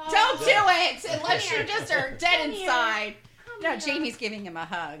 Don't do it unless you're just dead inside. No, Jamie's giving him a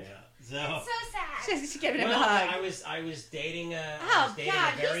hug. Yeah. So. It's so sad. She's giving him a hug. I was dating a. Oh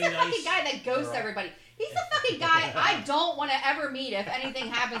God! A very He's the nice fucking guy that ghosts everybody. He's the the fucking guy I don't want to ever meet if anything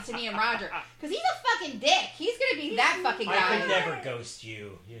happens to me and Roger. Because he's a fucking dick. He's going to be that fucking I guy. could never ghost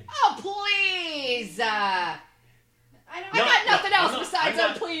you. Oh, please. I don't got nothing else I'm not- besides I'm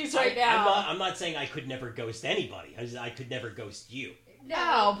not- please right now. I'm not saying I could never ghost anybody. I could never ghost you. No.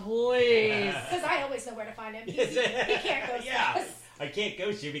 Oh, please. Because I always know where to find him. He can't go Yeah. I can't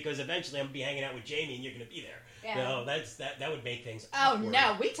ghost you because eventually I'm going to be hanging out with Jamie and you're going to be there. Yeah. No, that would make things Oh, awkward.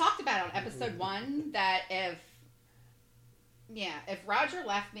 no. We talked about it on episode 1 that if Roger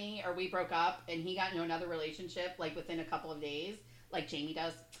left me or we broke up and he got into another relationship, like within a couple of days, like Jamie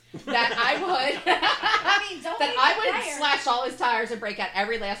does, that I would... I mean, don't that leave I the would fire. slash all his tires and break out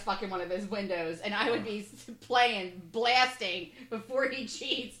every last fucking one of his windows, and I would be blasting before he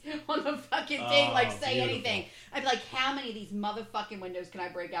cheats on the fucking thing, Oh, like say beautiful. anything. I'd be like, how many of these motherfucking windows can I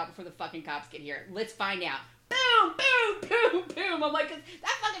break out before the fucking cops get here? Let's find out. Boom, boom, boom, boom. I'm like,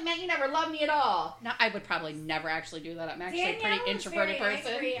 that fucking meant you never loved me at all. No, I would probably never actually do that. I'm actually a Danielle pretty is introverted very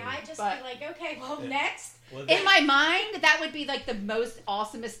person. angry. I just but- be like, okay, well, next. Well, In my mind, that would be like the most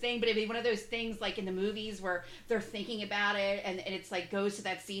awesomest thing, but it'd be one of those things like in the movies where they're thinking about it and it's like goes to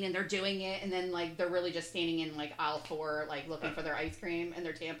that scene and they're doing it and then like they're really just standing in like aisle 4 like looking for their ice cream and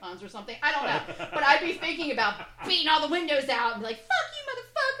their tampons or something. I don't know. But I'd be thinking about beating all the windows out and be like, fuck you,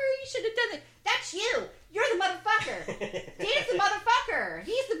 motherfucker, you should have done it. That's you. You're the motherfucker. Dan's the motherfucker.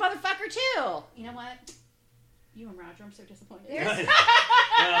 He's the motherfucker too. You know what? You and Roger, I'm so disappointed. There's Well, going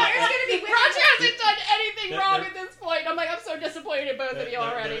to be women. Roger hasn't done anything The- wrong the- at this point. I'm like, I'm so disappointed in both of you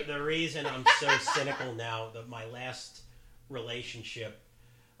already. The reason I'm so cynical now that my last relationship,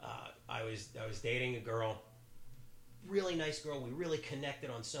 I was dating a girl, really nice girl. We really connected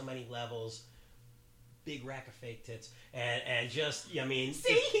on so many levels. Big rack of fake tits, and just I mean,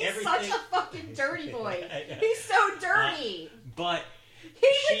 See, just he's everything. such a fucking dirty boy. He's so dirty. But He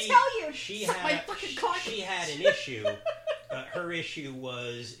would tell you, she suck my had fucking cock. she had an issue. Her issue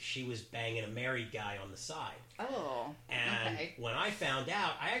was she was banging a married guy on the side. Oh, And okay. when I found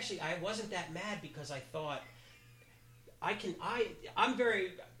out, I wasn't that mad because I thought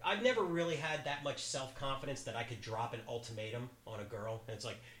I've never really had that much self-confidence that I could drop an ultimatum on a girl. And it's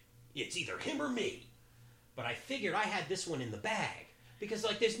like, it's either him or me. But I figured I had this one in the bag. Because,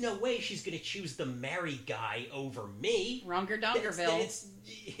 like, there's no way she's going to choose the married guy over me. Ronger Dongerville.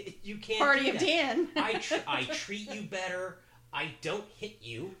 You can't Party do of that. Dan. I treat you better. I don't hit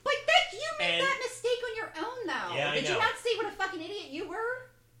you. But that you made And- that mistake on your own, though. Yeah, I Did you know. not see what a fucking idiot you were?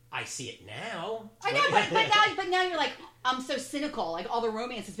 I see it now. I know, but now you're like, I'm so cynical. Like, all the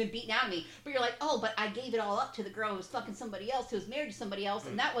romance has been beaten out of me. But you're like, oh, but I gave it all up to the girl who was fucking somebody else, who was married to somebody else,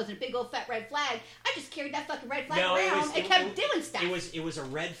 and that wasn't a big old fat red flag. I just carried that fucking red flag No, around and kept doing stuff. It was a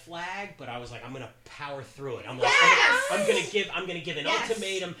red flag, but I was like, I'm gonna power through it. I'm like, Yes! I'm gonna give an Yes!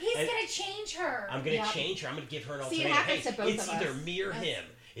 ultimatum. He's and going to change her. I'm gonna Yeah. change her. I'm gonna give her an See, it ultimatum. happens Hey, to both it's of either us. me or Yes. him.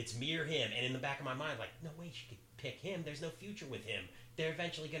 It's me or him. And in the back of my mind, like, no way she could pick him. There's no future with him. They're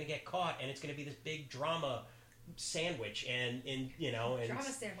eventually gonna get caught, and it's gonna be this big drama sandwich. And Drama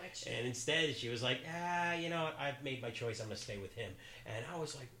sandwich. And instead, she was like, you know what? I've made my choice. I'm gonna stay with him. And I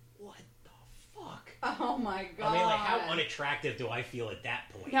was like, what the fuck? Oh my god. I mean, like, how unattractive do I feel at that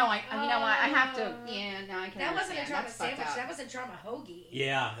point? No, you know what? I have to. Yeah, no, I can. That wasn't a understand. drama That's fucked sandwich. up. That was a drama hoagie.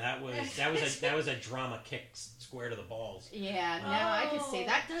 Yeah, that was a drama kick square to the balls. Yeah, no, I could see Oh.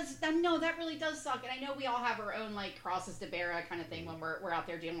 that does. No, that really does suck. And I know we all have our own like crosses to bear kind of thing when we're out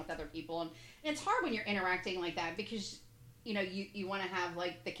there dealing with other people, and it's hard when you're interacting like that because you know you want to have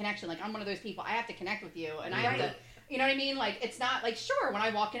like the connection. Like I'm one of those people. I have to connect with you, and I have to. You know what I mean? Like, it's not like, sure, when I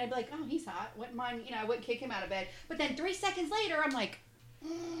walk in, I'd be like, oh, he's hot. Wouldn't mind, I wouldn't kick him out of bed. But then 3 seconds later, I'm like,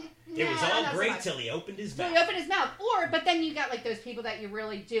 It was all not so great much. till he opened his So mouth. he opened his mouth. But then you got like those people that you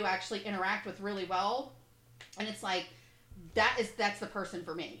really do actually interact with really well. And it's like, that's the person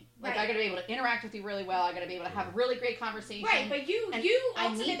for me. Like, Right. I gotta be able to interact with you really well. I gotta be able to have a really great conversation. Right, but And you I need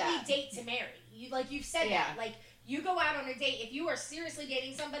ultimately that. date to marry. You've said Yeah. that. Like, you go out on a date. If you are seriously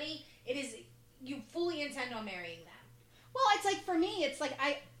dating somebody, it is you fully intend on marrying them. Well, it's like, for me, it's like,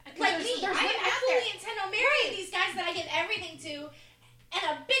 Like there's me, women I out there. fully intend on marrying these guys that I give everything to, and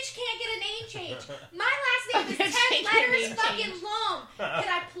a bitch can't get a name change. My last name is A bitch 10 can't get a letters name fucking change. long. Can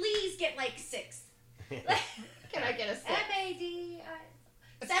I please get like 6? Can I get a 6? M-A-D...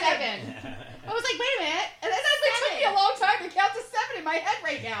 7. I was like, wait a minute. And then it took me a 7. long time to count to 7 in my head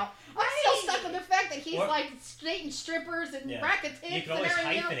right now. I'm Right. still stuck on the fact that he's Or- like dating strippers and Yeah. racket You tits can and always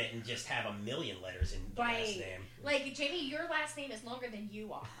everything hyphen else. it and just have a million letters in the Right. last name. Like, Jamie, your last name is longer than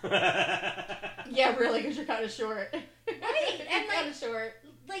you are. Yeah, really, because you're kind of short. Right, You're and, like- kind of short.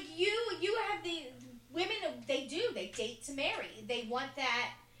 Like, you have the... Women, they date to marry. They want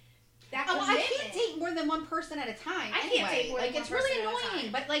that... that Oh, commitment. I can't date more than one person at a time. I can't anyway. date more than like one it's really person at a annoying.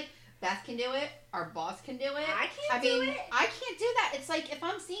 time. But like Beth can do it, our boss can do it. I can't mean, do it. I can't do that. It's like if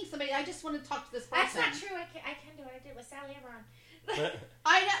I'm seeing somebody, I just want to talk to this person. That's not true. I can do it. I did it with Sally Everon.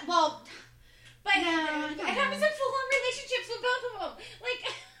 I know. Well, But No, and I was in full-on relationships with both of them.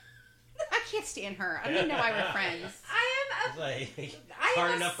 Like, I can't stand her. I don't even know why we're friends. It's like, I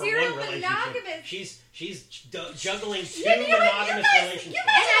hard am a enough for serial one relationship. monogamous. She's juggling two You know what? monogamous relationships. And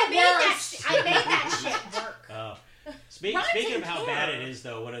I made that. Worst. I made that shit work. Oh. Ron Speaking of didn't how care. bad it is,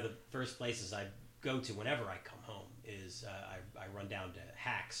 though, one of the first places I go to whenever I come home is I run down to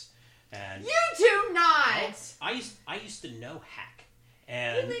Hacks, and You do not. I used to know Hack, You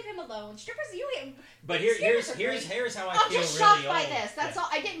and leave him alone. Strippers, you him. but Strippers are great. here's how I I'm feel just really shocked by old. this. That's all.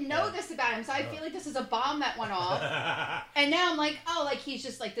 I didn't know Yeah. this about him, so I Oh. feel like this is a bomb that went off. And now I'm like, oh, like he's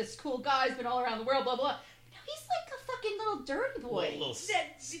just like this cool guy who's been all around the world, blah blah. No, he's like a fucking little dirty boy. Little Just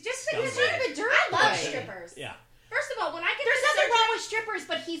because Scumbag. Sort of a dirty I love boy. strippers. Yeah. First of all, when I get There's to nothing surgery- wrong with strippers,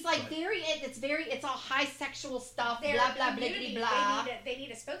 but he's like Right. it's all high sexual stuff, They're blah blah a blah community. blah. They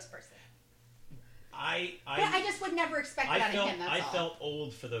need a spokesperson. But I just would never expect that out of him. That's I all. felt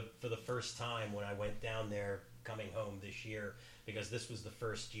old for the first time when I went down there coming home this year, because this was the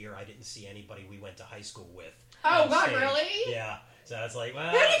first year I didn't see anybody we went to high school with. Oh on God, stage. really? Yeah. So it's like, well,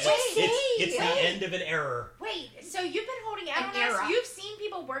 Who did you it's see? the end of an era. Wait, so you've been holding out An on era. us? You've seen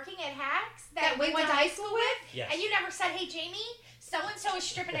people working at Hacks That we went to high school with? Yes. and you never said, "Hey, Jamie, so and so is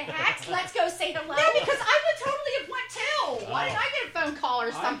stripping at Hacks. Let's go say hello." No, because I would totally have went too. Why did I get a phone call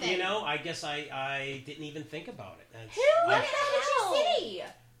or something? I guess I didn't even think about it. That's- Who? I- What the hell did you see?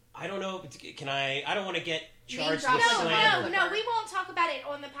 I don't know. Can I? I don't want to get charged drop with like a slander. mother- No, we won't talk about it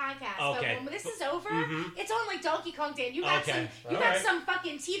on the podcast. Okay. But when this is over, Mhm. it's on like Donkey Kong Day. You got Okay. some. You All got right. some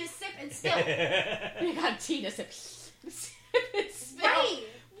fucking tea to sip and spill. You got Tina sip. Right.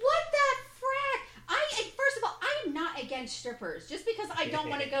 What the frack? First of all, I am not against strippers. Just because I don't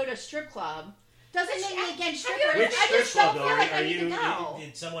want to go to a strip club doesn't make me against Have you strippers. Which I strip just don't club feel though? like I Are need you? to go.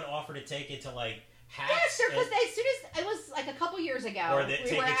 Did someone offer to take it to like Hacks? Yeah, strip clubs. As soon as it was like a couple years ago, Or they we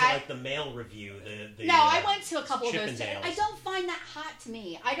take were it to at. like the mail review. The No, I went to a couple of those. Chippendales. I don't find that hot to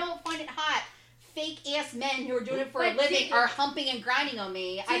me. I don't find it hot. Fake ass men who are doing it for a But living did- are humping and grinding on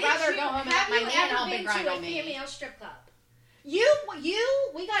me. I'd Did rather you- go home and have have my you man ever hump been and grind to on a me. female strip club?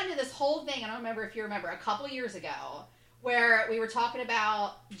 We got into this whole thing. I don't remember if you remember a couple years ago where we were talking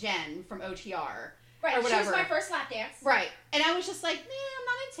about Jen from OTR. Right. Or She was whatever. my first lap dance. Right. And I was just like, I'm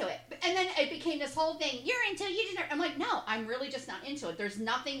not into it. And then it became this whole thing. You're into it. You just. I'm like, no, I'm really just not into it. There's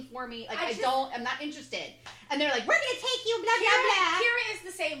nothing for me. Like, I'm not interested. And they're like, we're going to take you, blah, blah, blah. Kira is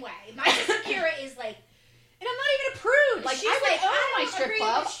the same way. My sister Kira is like, And I'm not even a prude. Like, she's I would like, own I my don't strip agree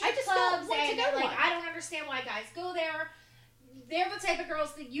club. with strip I just clubs don't want to and, go like, one. I don't understand why guys go there. They're the type of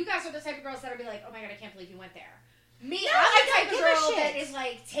girls that you guys are the type of girls that'll be like, oh my god, I can't believe you went there. Me, No, I'm I the type don't of give a girl shit. that is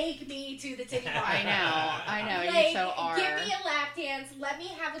like, take me to the titty bar. I know. Like, You so are. give me a lap dance. Let me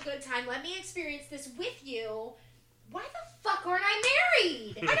have a good time. Let me experience this with you. Why the fuck aren't I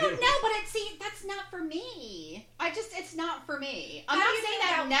married? I don't know, but that's not for me. It's not for me. I'm How not do you saying feel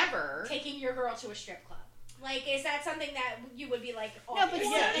that about never. Taking your girl to a strip club. Like, is that something that you would be like? Oh, No, but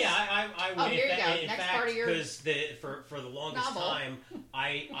I would. Oh, here you go. In Next fact, part of your because for the longest novel. time,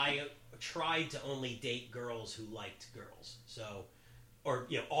 I tried to only date girls who liked girls. So, or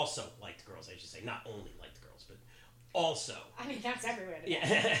also liked girls. I should say, not only liked girls, but also. I mean, that's everywhere today.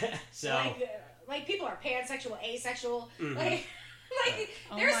 Yeah. So. Like people are pansexual, asexual. Mhm. Like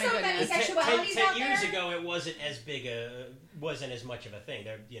Oh there's my so many goodness. sexualities 10 out years there. ago, it wasn't as big wasn't as much of a thing.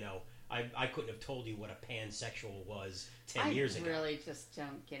 There, I couldn't have told you what a pansexual was 10 years ago. I really just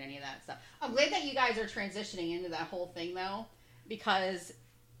don't get any of that stuff. I'm glad that you guys are transitioning into that whole thing, though, because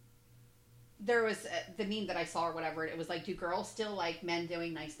there was the meme that I saw or whatever. It was like, do girls still like men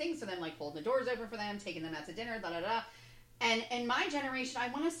doing nice things for them, like holding the doors open for them, taking them out to dinner, da da da. And in my generation, I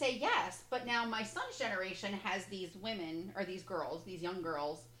want to say yes, but now my son's generation has these women or these girls, these young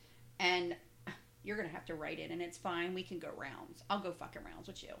girls, and you're gonna have to write it, and it's fine. We can go rounds. I'll go fucking rounds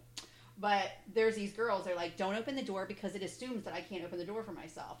with you. But there's these girls, they're like, don't open the door because it assumes that I can't open the door for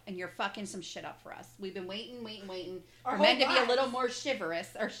myself. And you're fucking some shit up for us. We've been waiting Our for whole men to be a lives. little more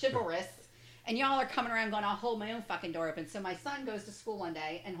chivalrous. And y'all are coming around going, I'll hold my own fucking door open. So my son goes to school one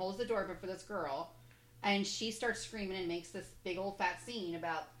day and holds the door open for this girl. And she starts screaming and makes this big old fat scene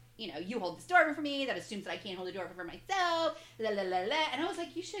about, you hold this door open for me. That assumes that I can't hold the door open for myself. La la la la. And I was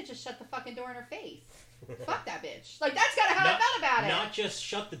like, you should have just shut the fucking door in her face. Fuck that bitch. Like, that's kind of how I felt about it. Not just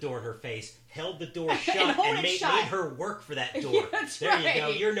shut the door in her face, held the door And shut hold and it made shut. her work for that door. Yeah, that's there you go.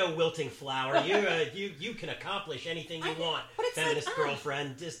 right. You're no wilting flower. You can accomplish anything you want, but it's feminist like,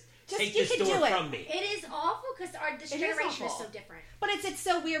 girlfriend. Just take you this can door do it. from me. It is awful because this It is generation is awful. so different. But it's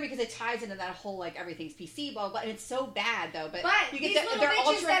so weird because it ties into that whole like everything's PC, blah blah. And it's so bad though. But But you these get little they're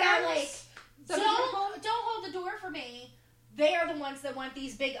bitches that are ultra like, so don't hold the door for me. They are the ones that want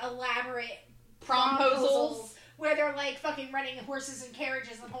these big elaborate promposals. where they're like fucking running horses and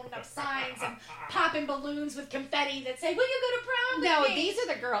carriages and holding up signs and popping balloons with confetti that say, "Will you go to prom No, with me?" these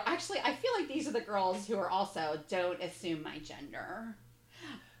are the girls. Actually, I feel like these are the girls who are also don't assume my gender.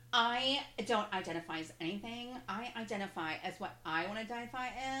 I don't identify as anything. I identify as what I want to identify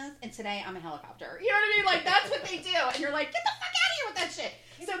as. And today I'm a helicopter. You know what I mean? Like, that's what they do. And you're like, get the fuck out of here with that shit.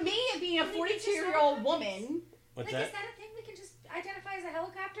 So me being a 42-year-old woman. What's like, that? is that a thing we can just identify as a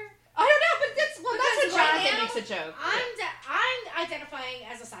helicopter? I don't know, but that's what Because Jonathan right now, makes a joke. I'm identifying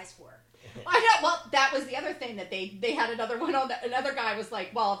as a size 4. I know. Well, that was the other thing that they had another one on. Another guy was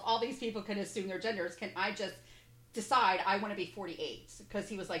like, well, if all these people can assume their genders, can I just decide I want to be 48? Because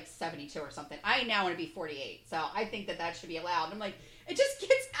he was like 72 or something. I now want to be 48. So I think that should be allowed. And I'm like, it just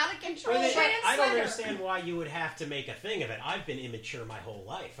gets out of control. Well, I don't Sweater. understand why you would have to make a thing of it. I've been immature my whole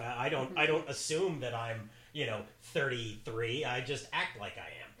life. I don't assume that I'm 33. I just act like I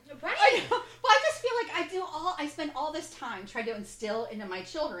am. Right. I know. Well, I just feel like I spend all this time trying to instill into my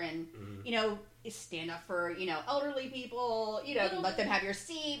children, stand up for, elderly people, let them have your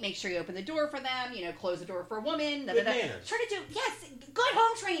seat, make sure you open the door for them, close the door for a woman. Good manners. Try to do, good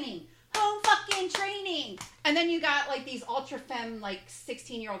home training. Home fucking training. And then you got like these ultra femme, like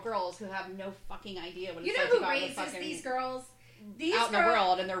 16-year-old girls who have no fucking idea what it's You know like who to go out in raises the fucking- these girls? These out in the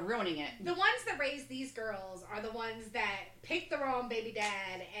world, and they're ruining it. The ones that raise these girls are the ones that picked the wrong baby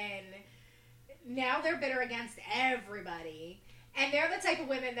dad, and now they're bitter against everybody. And they're the type of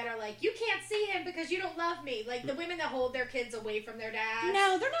women that are like, you can't see him because you don't love me. Like the women that hold their kids away from their dads.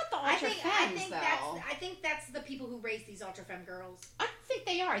 No, they're not the ultra femmes, I think that's the people who raise these ultra femme girls. I think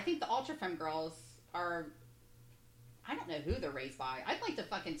they are. I think the ultra femme girls are. I don't know who they're raised by. I'd like to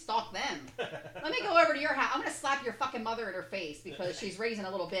fucking stalk them. Let me go over to your house. I'm gonna slap your fucking mother in her face because she's raising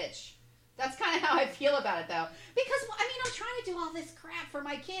a little bitch. That's kind of how I feel about it, though. Because, I'm trying to do all this crap for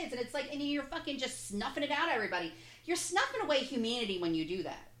my kids, and it's like, and you're fucking just snuffing it out at everybody. You're snuffing away humanity when you do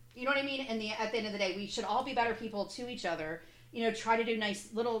that. You know what I mean? And at the end of the day, we should all be better people to each other. Try to do nice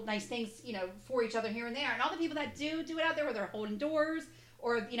things, for each other here and there. And all the people that do it out there, where they're holding doors,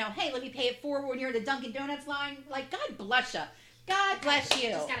 or, hey, let me pay it forward when you're in the Dunkin' Donuts line. Like, God bless you. God bless you.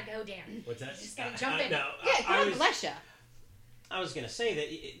 You just gotta go, Dan. What's that? You just gotta jump in. No, Yeah, God bless you. I was going to say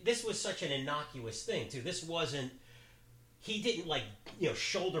that this was such an innocuous thing, too. This wasn't... He didn't,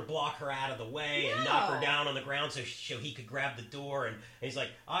 shoulder block her out of the way and knock her down on the ground so he could grab the door. And he's like,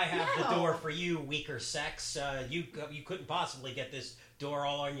 I have the door for you, weaker sex. You couldn't possibly get this door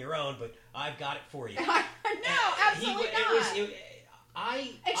all on your own, but I've got it for you. No, absolutely not.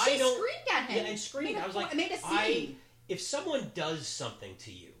 And she screamed at him. Yeah, and screamed. I was like, made a scene. If someone does something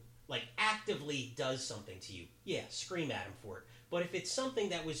to you, like actively does something to you, yeah, scream at him for it. But if it's something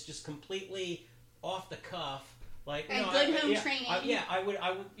that was just completely off the cuff, like and good home training.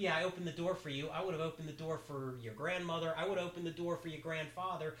 I opened the door for you. I would have opened the door for your grandmother. I would have opened the door for your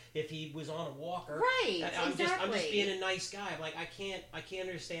grandfather if he was on a walker. Right. I'm just being a nice guy. I'm like, I can't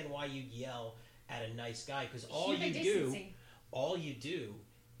understand why you yell at a nice guy, because all you do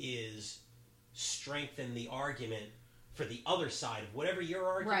is strengthen the argument for the other side of whatever your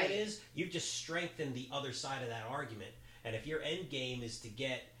argument is. You've just strengthened the other side of that argument. And if your end game is to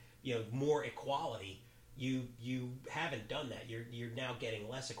get more equality, you haven't done that. You're now getting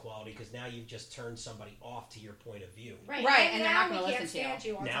less equality because now you've just turned somebody off to your point of view. Right, and they're not going to listen to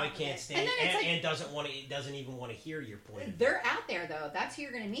you. Now he can't stand and doesn't even want to hear your point of view. They're out there though. That's who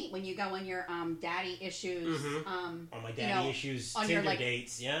you're going to meet when you go on your daddy issues. On my daddy issues on Tinder your,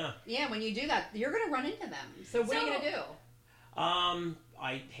 dates. Yeah. Yeah, when you do that, you're going to run into them. So what are you going to do?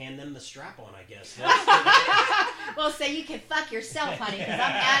 I hand them the strap on, I guess. Well, say you can fuck yourself, honey, because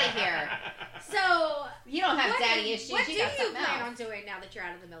I'm out of here. So you don't have daddy issues. What you do got you plan else. on doing now that you're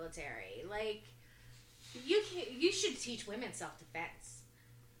out of the military? Like, you should teach women self-defense.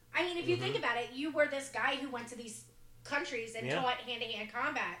 I mean, if you think about it, you were this guy who went to these countries and taught hand-to-hand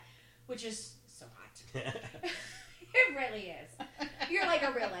combat, which is so hot. It really is. You're like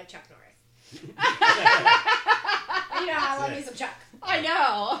a real-life Chuck Norris. I love me some Chuck. I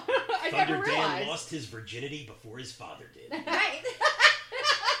know. I Thunder never realized. Dan lost his virginity before his father did. Right.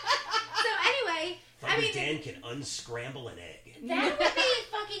 So anyway, Thunder Dan can unscramble an egg. That would be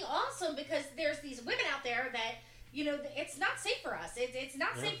fucking awesome, because there's these women out there that, it's not safe for us. It's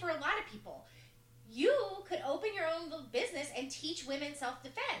not safe for a lot of people. You could open your own little business and teach women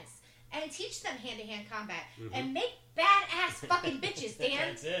self-defense and teach them hand-to-hand combat and make badass fucking bitches, Dan.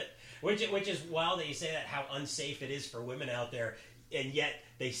 That's it. which is wild that you say that. How unsafe it is for women out there, and yet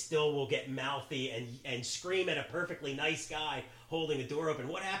they still will get mouthy and scream at a perfectly nice guy holding a door open.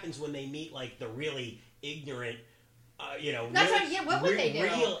 What happens when they meet like the really ignorant? That's right. What would they do?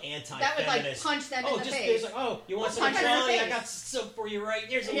 Real anti-feminist. That would like punch them in the face. Like, you want some equality? I got soap for you right.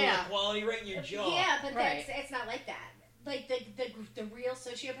 Here's a little equality right in your jaw. Yeah, but it's not like that. Like the real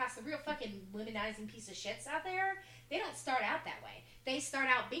sociopaths, the real fucking womanizing piece of shits out there, they don't start out that way. They start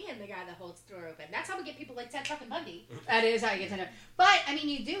out being the guy that holds the door open. That's how we get people like Ted fucking Bundy. That is how you get to know. But I mean,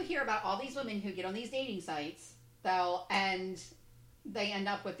 you do hear about all these women who get on these dating sites, though, and they end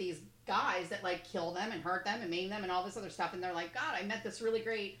up with these guys that like kill them and hurt them and maim them and all this other stuff, and they're like, God, I met this really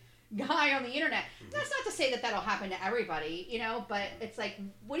great guy on the internet. That's not to say that that'll happen to everybody, but it's like,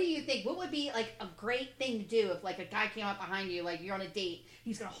 what do you think? What would be like a great thing to do if like a guy came up behind you, like you're on a date,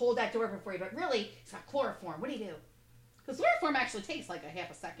 he's gonna hold that door open for you, but really he's got chloroform. What do you do? Because chloroform actually takes like a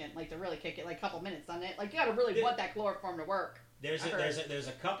half a second, like to really kick it, like a couple minutes on it. Like you gotta really want that chloroform to work. There's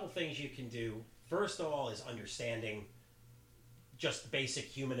a couple things you can do. First of all is understanding just basic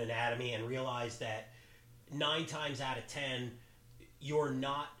human anatomy and realize that 9 times out of 10 you're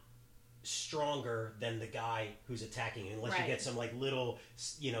not stronger than the guy who's attacking you unless you get some like little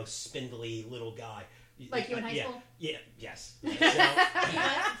spindly little guy like you in high school. Yes. So,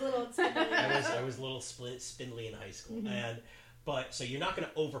 I was a little spindly in high school. But so you're not going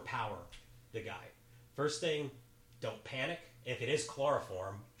to overpower the guy. First thing, don't panic. If it is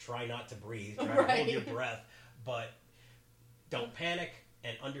chloroform, try not to breathe, try to hold your breath, but don't panic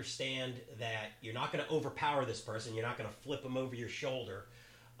and understand that you're not going to overpower this person. You're not going to flip him over your shoulder.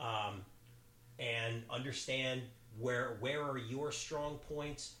 And understand where are your strong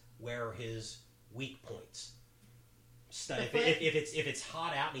points, where are his weak points. If it's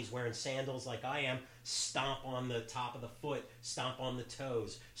hot out and he's wearing sandals like I am, stomp on the top of the foot, stomp on the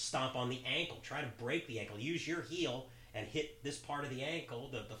toes, stomp on the ankle. Try to break the ankle. Use your heel and hit this part of the ankle,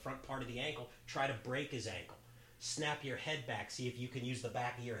 the front part of the ankle. Try to break his ankle. Snap your head back. See if you can use the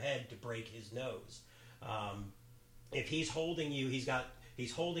back of your head to break his nose. If he's holding you,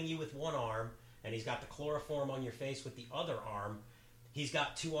 he's holding you with one arm, and he's got the chloroform on your face with the other arm. He's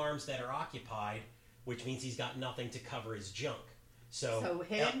got 2 arms that are occupied, which means he's got nothing to cover his junk. So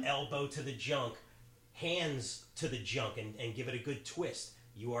elbow to the junk, hands to the junk, and give it a good twist.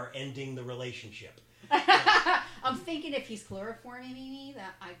 You are ending the relationship. I'm thinking if he's chloroforming me,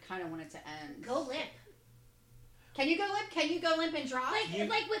 that I kind of want it to end. Go limp. Can you go limp? Can you go limp and drop?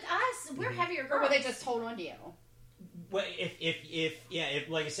 Like with us, we're heavier girls. Or will they just hold on to you? Well, if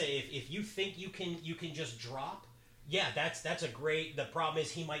like I say, if you think you can just drop, that's a great. The problem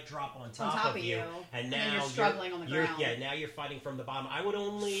is he might drop on top of you, and now you're struggling on the ground. Now you're fighting from the bottom. I would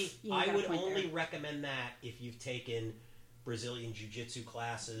only recommend that if you've taken Brazilian Jiu-Jitsu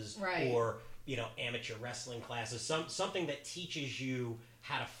classes or amateur wrestling classes, something that teaches you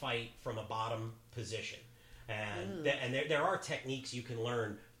how to fight from a bottom position. And there are techniques you can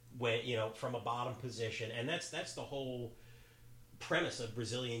learn when from a bottom position, and that's the whole premise of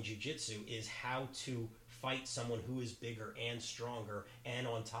Brazilian Jiu-Jitsu is how to fight someone who is bigger and stronger and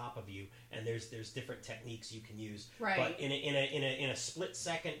on top of you. And there's different techniques you can use. Right. But in a split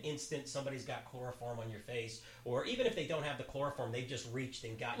second instant, somebody's got chloroform on your face, or even if they don't have the chloroform, they've just reached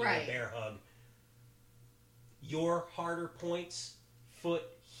and got you a bear hug. Your harder points: foot,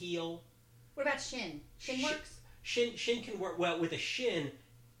 heel. What about shin? Shin works? Shin can work. Well, with a shin,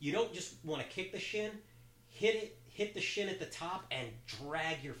 you don't just want to kick the shin. Hit the shin at the top and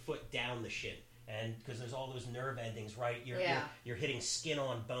drag your foot down the shin. And because there's all those nerve endings, right? You're hitting skin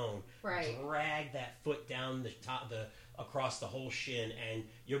on bone. Right. Drag that foot down the top, across the whole shin, and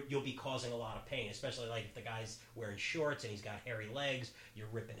you'll be causing a lot of pain. Especially like if the guy's wearing shorts and he's got hairy legs, you're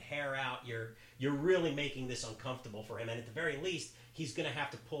ripping hair out. You're really making this uncomfortable for him. And at the very least, he's going to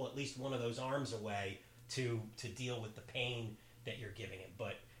have to pull at least one of those arms away to deal with the pain that you're giving him.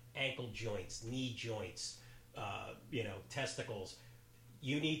 But ankle joints, knee joints, testicles.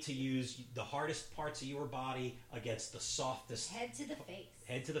 You need to use the hardest parts of your body against the softest. Head to the face.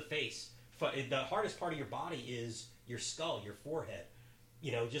 Head to the face. The hardest part of your body is your skull, your forehead.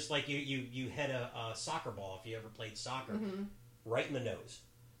 Just like you hit a soccer ball if you ever played soccer, right in the nose.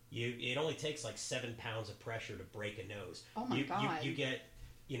 It only takes like 7 pounds of pressure to break a nose. Oh my God. You get,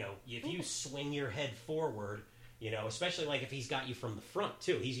 if you swing your head forward, especially like if he's got you from the front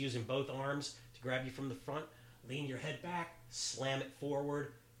too. He's using both arms to grab you from the front. Lean your head back, slam it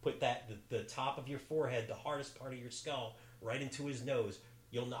forward, put the top of your forehead, the hardest part of your skull, right into his nose.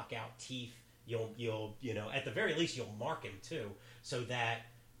 You'll knock out teeth. You'll at the very least you'll mark him too, so that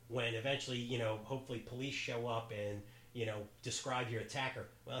when eventually hopefully police show up describe your attacker.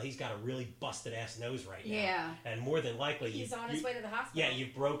 Well, he's got a really busted ass nose right now. Yeah. And more than likely, He's on his way to the hospital. Yeah,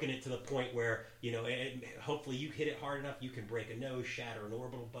 you've broken it to the point where, hopefully you hit it hard enough, you can break a nose, shatter an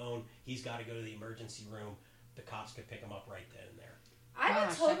orbital bone. He's got to go to the emergency room. The cops could pick him up right then and there. I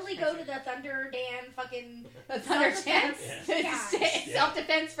would totally go to the Thunder Dan fucking The Thunder Dan Yeah.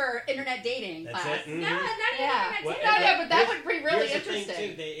 self-defense for internet dating That's class. it. Mhm. No, not Yeah. even Well, that. No, but that would be really Here's the interesting.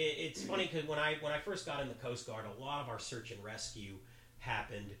 thing, too. It's funny because when I first got in the Coast Guard, a lot of our search and rescue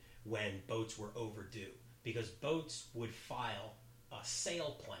happened when boats were overdue. Because boats would file a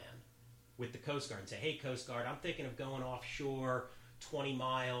sail plan with the Coast Guard and say, hey, Coast Guard, I'm thinking of going offshore 20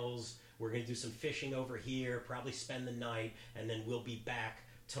 miles. We're going to do some fishing over here, probably spend the night, and then we'll be back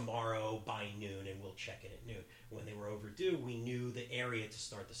tomorrow by noon, and we'll check in at noon. When they were overdue, we knew the area to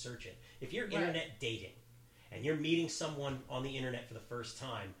start the search in. If you're internet dating and you're meeting someone on the internet for the first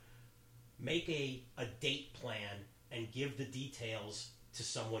time, make a date plan and give the details to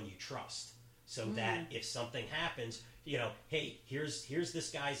someone you trust so that if something happens, hey, here's this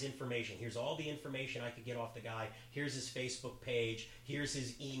guy's information. Here's all the information I could get off the guy. Here's his Facebook page. Here's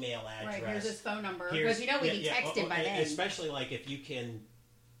his email address. Right, here's his phone number. Because we can text him by then. Especially like if you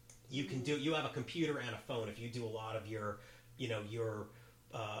have a computer and a phone. If you do a lot of your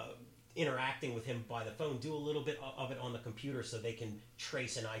interacting with him by the phone, do a little bit of it on the computer so they can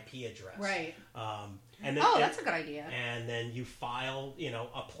trace an IP address. Right. And then, that's a good idea. And then you file,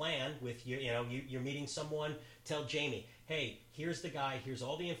 a plan with you're meeting someone. Tell Jamie, hey, here's the guy. Here's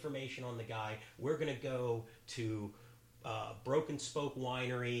all the information on the guy. We're going to go to Broken Spoke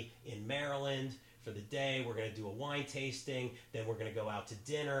Winery in Maryland for the day. We're going to do a wine tasting. Then we're going to go out to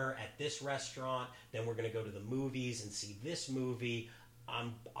dinner at this restaurant. Then we're going to go to the movies and see this movie.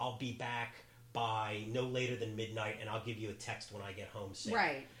 I'll be back by no later than midnight, and I'll give you a text when I get home safe.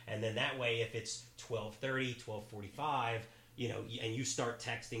 Right. And then that way, if it's 12:30, 12:45, and you start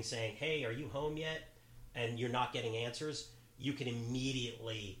texting saying, hey, are you home yet? And you're not getting answers, you can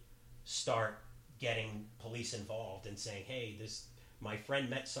immediately start getting police involved and saying, hey, my friend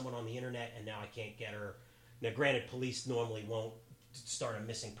met someone on the internet, and now I can't get her. Now, granted, police normally won't start a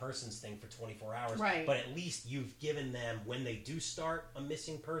missing persons thing for 24 hours. Right. But at least you've given them, when they do start a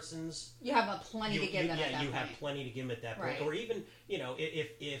missing persons, You have plenty to give them at that you point. have plenty to give them at that point. Right. Or even,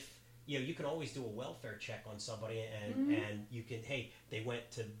 if you can always do a welfare check on somebody, and you can, hey, they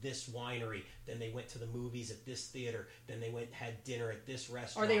went to this winery, then they went to the movies at this theater, then they had dinner at this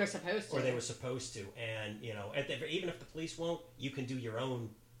restaurant. Or they were supposed to. And, even if the police won't, you can do your own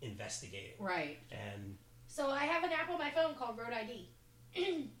investigating. Right. And So I have an app on my phone called Road ID.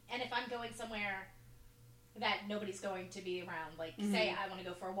 And if I'm going somewhere that nobody's going to be around, like say I want to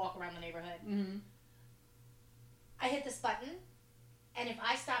go for a walk around the neighborhood, I hit this button, and if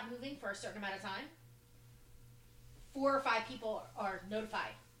I stop moving for a certain amount of time, 4 or 5 people are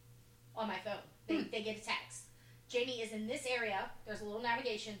notified on my phone. They get a text. Jamie is in this area. There's a little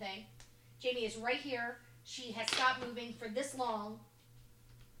navigation thing. Jamie is right here. She has stopped moving for this long.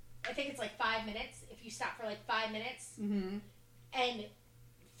 I think it's like 5 minutes. If you stop for like 5 minutes, and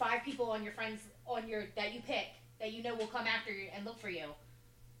 5 people on your friends that you pick that you know will come after you and look for you,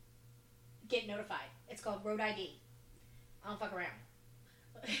 get notified. It's called Road ID. I don't fuck around.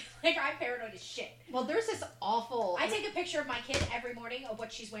 Like, I'm paranoid as shit. Well, there's this awful... I take a picture of my kid every morning of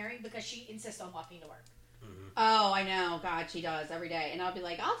what she's wearing because she insists on walking to work. Oh, I know. God, she does every day. And I'll be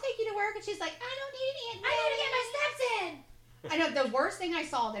like, I'll take you to work. And she's like, I don't need any. I gotta get my steps in. I know. The worst thing I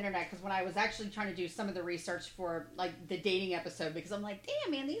saw on the internet, because when I was actually trying to do some of the research for, like, the dating episode, because I'm like,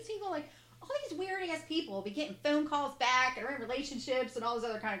 damn, man, these people, like, all these weird-ass people be getting phone calls back and are in relationships and all this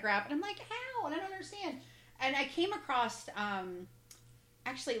other kind of crap. And I'm like, how? And I don't understand. And I came across,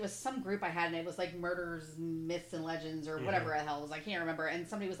 actually, it was some group I had, and it was, like, Murders, Myths, and Legends, or whatever the hell it was. I can't remember. And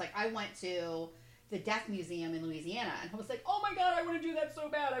somebody was like, I went to the Death Museum in Louisiana. And I was like, oh, my God, I want to do that so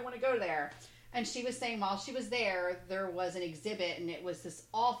bad. I want to go there. And she was saying while she was there was an exhibit, and it was this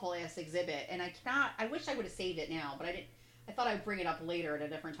awful-ass exhibit. And I wish I would have saved it now, but I didn't. I thought I'd bring it up later at a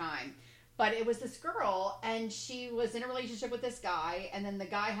different time. But it was this girl, and she was in a relationship with this guy, and then the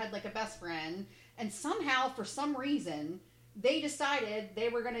guy had, like, a best friend. And somehow, for some reason, they decided they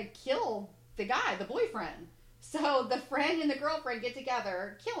were going to kill the guy, the boyfriend. So the friend and the girlfriend get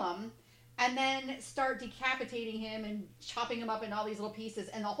together, kill him, and then start decapitating him and chopping him up in all these little pieces.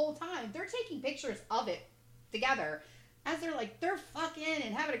 And the whole time, they're taking pictures of it together as they're fucking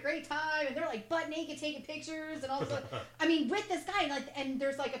and having a great time. And they're, like, butt naked taking pictures and all this. I mean, with this guy, like, and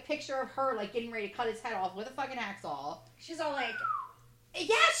there's, like, a picture of her, like, getting ready to cut his head off with a fucking hacksaw. She's all like,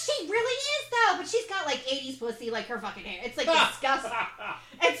 Yeah, she really is though. But she's got like 80s pussy, like her fucking hair. It's like disgusting.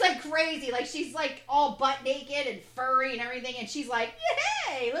 It's like crazy. Like she's like all butt naked and furry and everything, and she's like,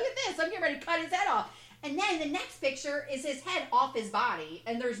 "Hey, look at this! I'm getting ready to cut his head off." And then the next picture is his head off his body,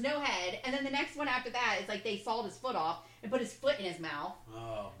 and there's no head. And then the next one after that is like they sawed his foot off and put his foot in his mouth.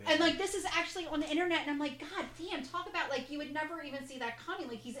 Oh, man. And like this is actually on the internet, and I'm like, God damn! Talk about like you would never even see that coming.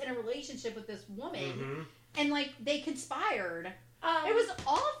 Like he's in a relationship with this woman, and like they conspired. It was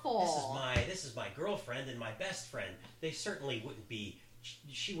awful. This is my girlfriend and my best friend. They certainly wouldn't be.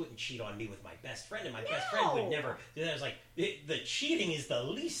 She wouldn't cheat on me with my best friend, and my best friend would never. I was like, the cheating is the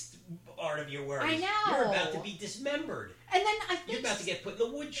least part of your worries. I know. You're about to be dismembered. And then I think You're about to get put in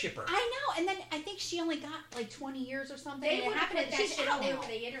the wood chipper. I know. And then I think she only got like 20 years or something. They would have put that She's shit out all now. over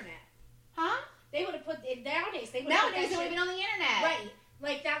the internet. Huh? They would have put it nowadays. They would Nowadays have it would have been on the internet. Right.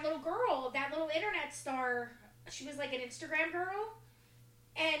 Like that little girl, that little internet star. She was like an Instagram girl,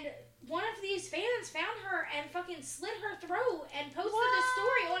 and one of these fans found her and fucking slit her throat and posted a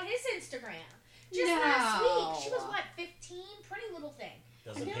story on his Instagram just last week. She was what, 15? Pretty little thing.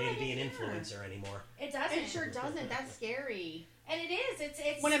 Doesn't pay to be an influencer anymore. It doesn't. It sure doesn't. That's scary. And it is.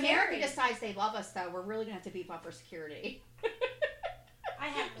 It's when scary. America decides they love us, though, we're really gonna have to beef up our security. I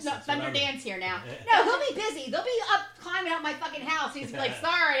have No, Thunder Dan's here now. No, he'll be busy. They'll be up climbing out my fucking house. He's like,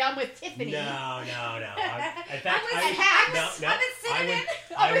 sorry, I'm with Tiffany. No. In fact,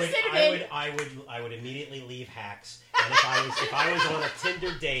 I would immediately leave Hacks. And if I was on a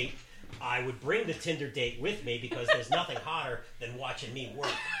Tinder date, I would bring the Tinder date with me because there's nothing hotter than watching me work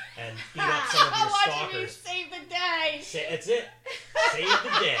and beat up some of your watching me stalkers. save the day. That's it. Save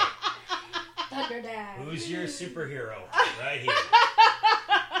the day. Thunder Dan. Who's your superhero? Right here.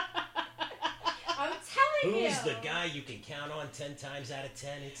 I'm telling you. Who's the guy you can count on 10 times out of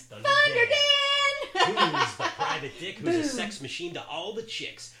 10? It's Thunder Dan. Who's the private dick who's a sex machine to all the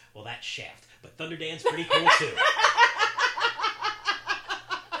chicks? Well, that's Shaft. But Thunder Dan's pretty cool, too.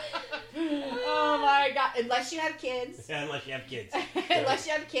 Oh, my God. Unless you have kids. Unless you have kids. Unless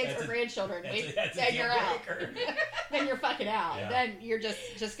you have kids or grandchildren. That's a Then deal you're out. breaker. Then you're fucking out. Yeah. Then you're just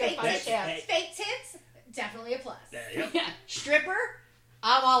go Fake find tits, Shaft. fake tits, definitely a plus. Yep. Yeah. Stripper,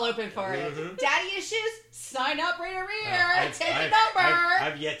 I'm all open for it. Mhm. Daddy issues, sign up right over here. Take a number.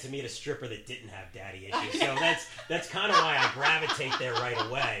 I've yet to meet a stripper that didn't have daddy issues, so that's kind of why I gravitate there right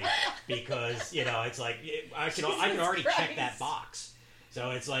away because it's like I can already check that box.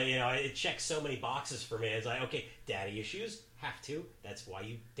 So it's like it checks so many boxes for me. It's like okay, daddy issues have to. That's why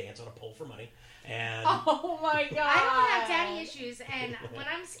you dance on a pole for money. And Oh my God. I don't have daddy issues, and when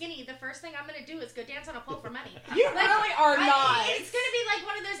I'm skinny, the first thing I'm going to do is go dance on a pole for money. You really are not. It's going to be like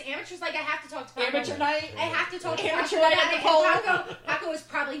one of those amateurs, like I have to talk to Paco. Amateur night. I have to talk to Amateur Paco night about at the it, pole. and Paco is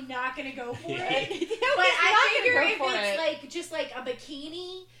probably not going to go for it. But But I figure if for it's it. like just like a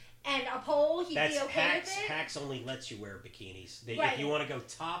bikini and a pole, he'd that's be okay Hacks. with it. Hacks only lets you wear bikinis. Right. If you want to go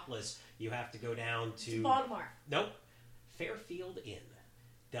topless, you have to go down to Baltimore. Nope, Fairfield Inn,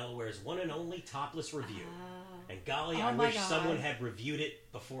 Delaware's one and only topless review. And golly, Oh I my wish God. someone had reviewed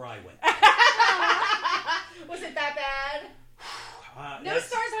it before I went. Was it that bad? No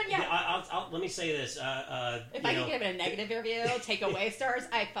stars on Yelp. I'll, let me say this. If I could give it a negative review, take away stars,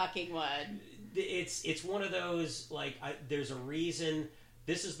 I fucking would. It's one of those like there's a reason.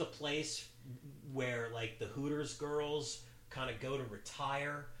 This is the place where like the Hooters girls kind of go to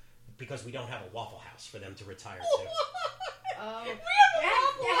retire because we don't have a Waffle House for them to retire to. Oh.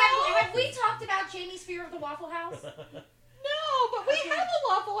 Have we talked about Jamie's fear of the Waffle House? No, but we have a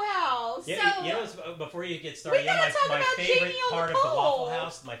Waffle House. Yeah, So before you get started, we gotta talk my about favorite Jamie on part the of the Waffle pole.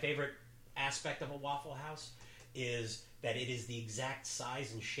 House, my favorite aspect of a Waffle House is that it is the exact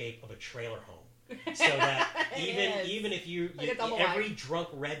size and shape of a trailer home. So that It is. even if you Like a double every wide. drunk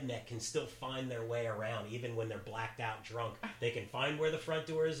redneck can still find their way around, even when they're blacked out drunk. They can find where the front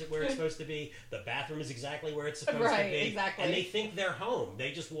door is where it's supposed to be. The bathroom is exactly where it's supposed to Right, be. exactly. And they think they're home.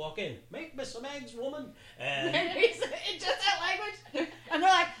 They just walk in, make me some eggs, woman. And it's just that language. And they're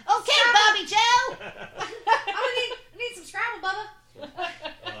like, okay, Bobby Joe. I need some Scrabble, Bubba.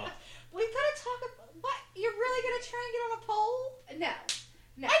 We gotta talk about what? You're really gonna try and get on a pole? No.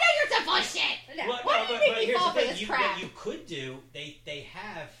 I know you're some bullshit. No. Well, Why do you make me here's fall the for thing. this crap? What you could do, they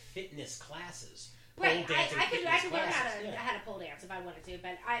have fitness classes. Right, Pole dancing I could fitness learn classes, how to pole dance if I wanted to,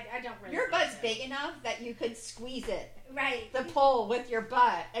 but I don't really. Your think butt's so. big enough that you could squeeze it, Right. the pole, with your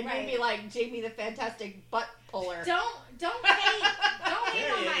butt, and Right. you'd be like Jamie the Fantastic Butt Puller. Don't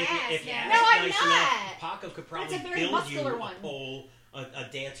hate on my ass, if you man. No, ask I'm nice not. enough, Paco could But it's probably a very build you muscular a one. pole, a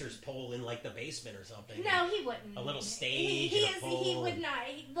dancer's pole in like the basement or something. No, he wouldn't. A little stage He and a he pole. would not.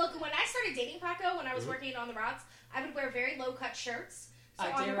 Look, when I started dating Paco, when I was Mhm. working on the rocks, I would wear very low cut shirts So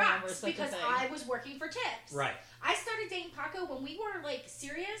I on do the remember rocks such a because thing. I was working for tips. Right. I started dating Paco when we were like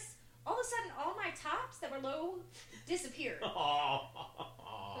serious. All of a sudden, all my tops that were low disappeared. Oh.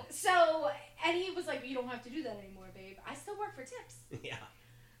 So, and he was like, "You don't have to do that anymore, babe. I still work for tips." Yeah.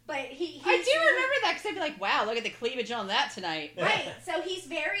 But I do remember that because I'd be like, wow, look at the cleavage on that tonight. Right, so he's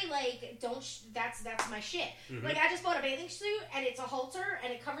very like, that's my shit. Mhm. Like I just bought a bathing suit and it's a halter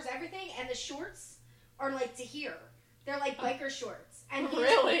and it covers everything and the shorts are like to here. They're like biker shorts. And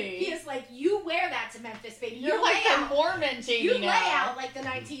Really? he is like, you wear that to Memphis, baby. You You're like lay the out, Mormon Jamie you now. lay out like the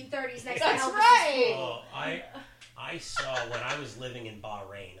 1930s next That's to Elvis's right. pool. Oh, I saw when I was living in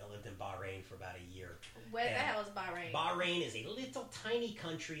Bahrain. I lived in Bahrain for about a year. Where the Yeah. hell is Bahrain? Bahrain is a little tiny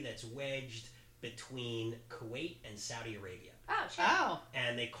country that's wedged between Kuwait and Saudi Arabia. Oh, shit. Oh.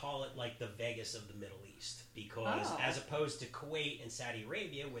 And they call it like the Vegas of the Middle East because Oh. as opposed to Kuwait and Saudi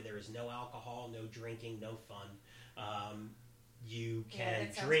Arabia where there is no alcohol, no drinking, no fun, you Yeah, can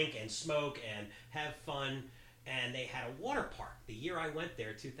that sounds- drink and smoke and have fun. And they had a water park. The year I went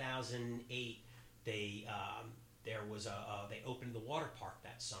there, 2008, they opened the water park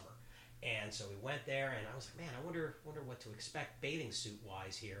that summer. And so we went there, and I was like, man, I wonder what to expect bathing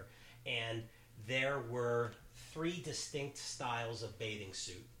suit-wise here. And there were 3 distinct styles of bathing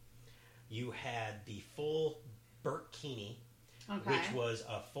suit. You had the full burkini, Okay. which was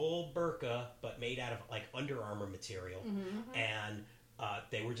a full burqa, but made out of like Under Armour material. Mm-hmm. And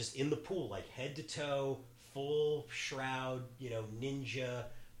they were just in the pool, like head to toe, full shroud, ninja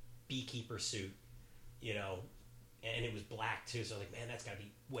beekeeper suit, and it was black too. So I was like, man, that's gotta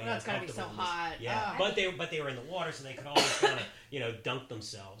be way That's gotta be so uncomfortable in this- hot. Yeah, Oh. but they were in the water, so they could always kind of dunk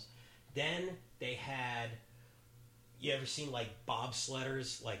themselves. Then they had. You ever seen like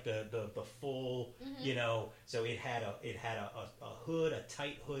bobsledders, like the full, Mhm. So it had a hood, a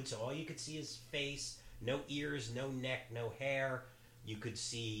tight hood, so all you could see is face, no ears, no neck, no hair. You could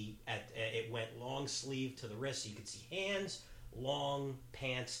see it went long sleeve to the wrist, so you could see hands, long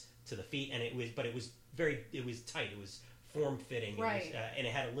pants to the feet, and it was tight. It was form fitting, Right. and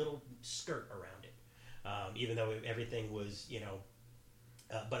it had a little skirt around it, even though everything was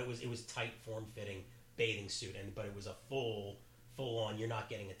but it was tight, form fitting bathing suit, but it was a full on. You're not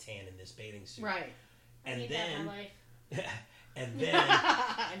getting a tan in this bathing suit, Right. I And need that in my then, life. and then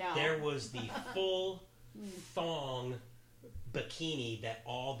I know. there was the full thong bikini that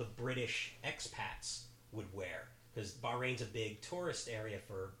all the British expats would wear because Bahrain's a big tourist area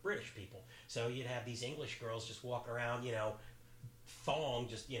for British people. So you'd have these English girls just walking around, thong,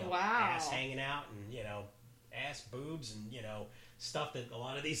 just Wow. ass hanging out, and ass boobs, and stuff that a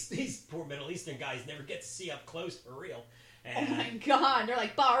lot of these poor Middle Eastern guys never get to see up close for real. Oh And my god, they're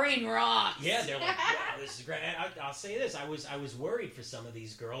like Bahrain rocks. yeah, they're like, wow, this is great. I'll say this: I was worried for some of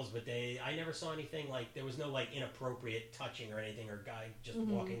these girls, but I never saw anything like there was no like inappropriate touching or anything, or guy just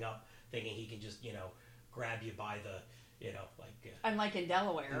walking up thinking he can just grab you by the Unlike in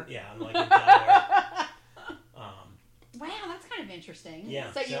Delaware. yeah, I'm like in Delaware. Wow, that's kind of interesting.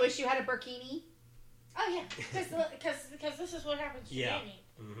 Yeah, So you so- wish you had a burkini? Oh yeah, because this is what happens to Yeah. Jamie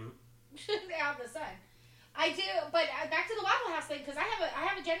hmm out in the sun. I do, but back to the Waffle House thing because I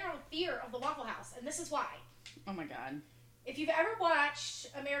have a general fear of the Waffle House, and this is why. Oh my god. If you've ever watched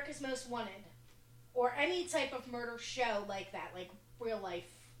America's Most Wanted or any type of murder show like that, like real life,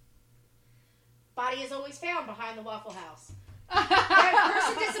 body is always found behind the Waffle House.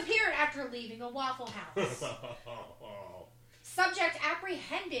 That person disappeared after leaving a Waffle House. Subject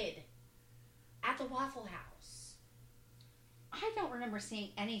apprehended at the Waffle House. I don't remember seeing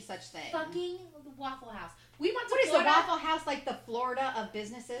any such thing. Fucking the Waffle House. We went to What is the Florida. Waffle House like the Florida of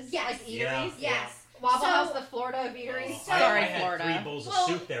businesses? Yes. Like eateries? Yeah. Yes. Waffle So- House, the Florida of eateries? I Sorry, had Florida. 3 bowls of Well-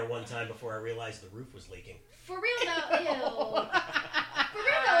 soup there one time before I realized the roof was leaking. For real though, ew. For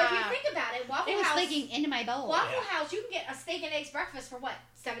real though, if you think about it, Waffle It was House. leaking into my bowl. Waffle Yeah. House, you can get a steak and eggs breakfast for what?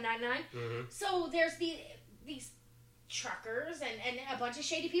 $7.99. Mm-hmm. So there's these truckers and a bunch of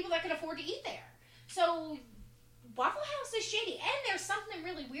shady people that can afford to eat there. So Waffle House is shady, and there's something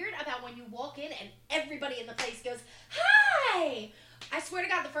really weird about when you walk in and everybody in the place goes, "Hi!" I swear to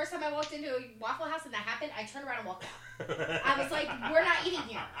God, the first time I walked into a Waffle House and that happened, I turned around and walked out. I was like, "We're not eating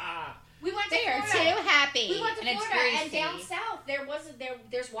here." We went to They are Florida. too happy. We went to and it's Florida, and greasy. down south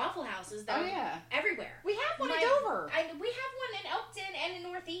there's Waffle Houses that Oh are yeah. everywhere. We have one in My- Dover. We have one in Elkton and in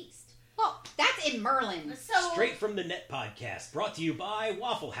Northeast. Well, that's in Merlin. So Straight from the Net podcast, brought to you by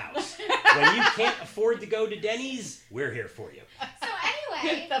Waffle House. When you can't afford to go to Denny's, we're here for you. So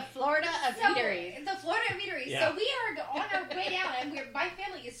anyway, the Florida of so, eateries. the Florida of eateries. Yeah. So we are on our way down, and my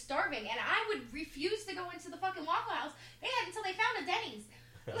family is starving, and I would refuse to go into the fucking Waffle House. They had until they found a Denny's.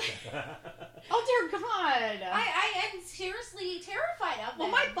 Oh dear God! I am seriously terrified of Well,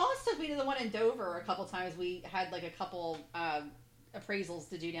 them. my boss took me to the one in Dover a couple times. We had like a couple appraisals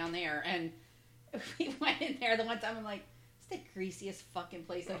to do down there, and we went in there the one time. I'm like, it's the greasiest fucking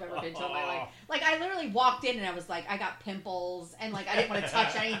place I've ever been to in my life. Like, I literally walked in and I was like, I got pimples, and like I didn't want to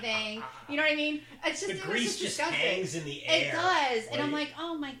touch anything. You know what I mean? It's just The it grease was just just disgusting. hangs in the air. It does, and Like, I'm like,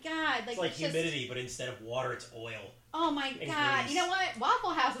 oh my God! it's like it's just- humidity, but instead of water, it's oil. Oh my And God! grease. You know what?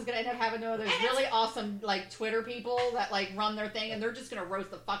 Waffle House is gonna end up having one of those And really awesome like Twitter people that like run their thing, and they're just gonna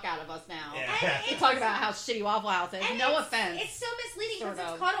roast the fuck out of us now. Yeah. To talk about how shitty Waffle House is. And No it's- offense. It's so misleading because Sort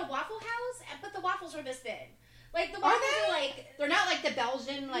it's of. called a Waffle House, but the waffles are this thin. Like, the Are waffles they? are like... They're not like the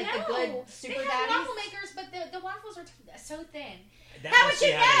Belgian, like no, the good super they have daddies. waffle makers, but the waffles are so thin. That How must would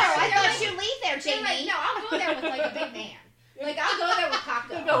be you know? how they I say thought it. you leave there, They're like, Jamie. no, I'll go there with, like, a big man. Like, I'll go there with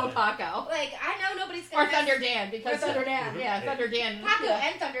Paco. Go with Paco. Like, I know nobody's Or gonna... Thunder Dan, because Or Thunder Dan. Yeah, Thunder Dan. Paco Yeah.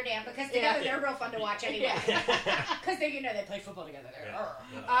 and Thunder Dan, because Yeah. together they're real fun to watch anyway. Yeah. Because they, they play football together. They're,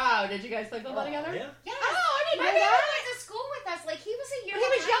 Oh, did you guys play football together? Yeah. Yes. Oh, I didn't My know man that. went to school with us. Like, he was a year He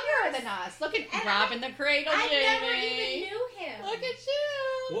was behind younger us. than us. Look at And Rob in the cradle, I Jamie. never even knew him. Look at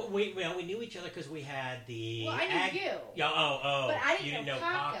you. Well, we knew each other because we had the. Well, I knew you. Yeah. Oh. But I didn't you didn't know know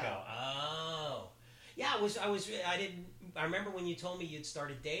Paco. Oh. Yeah. I remember when you told me you'd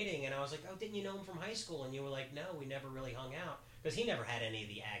started dating, and I was like, oh, didn't you know him from high school? And you were like, no, we never really hung out because he never had any of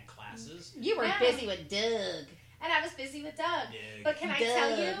the ag classes. You were Yeah. busy with Doug. And I was busy with Doug. Dig. But can I Doug.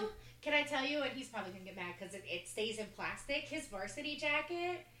 tell you, and he's probably going to get mad because it stays in plastic, his varsity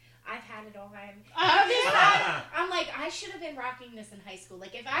jacket, I've had it on. I'm like, I should have been rocking this in high school.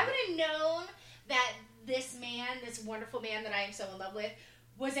 Like, if I would have known that this wonderful man that I am so in love with,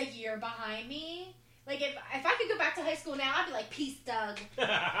 was a year behind me, like, if I could go back to high school now, I'd be like, peace, Doug.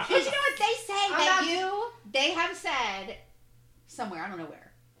 Because you know what they say they have said somewhere, I don't know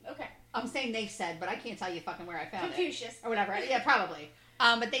where. Okay. I'm saying they said, but I can't tell you fucking where I found it. Confucius. Or whatever. Yeah, probably.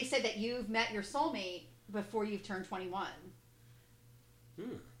 But they said that you've met your soulmate before you've turned 21. Hmm.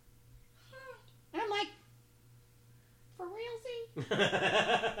 And I'm like, for realsy?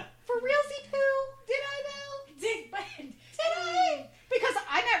 For realsy poo? Did I though? Did I? Because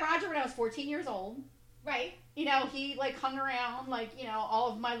I met Roger when I was 14 years old. Right. You know, he like hung around like, you know,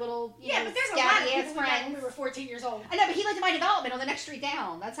 all of my little, you know, But there's a lot of scabby ass people we met when friends. we were 14 years old. I know, but he lived in my development on the next street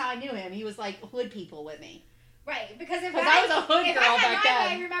down. That's how I knew him. He was like hood people with me. Right, because if 'Cause I was a hood if girl I had back my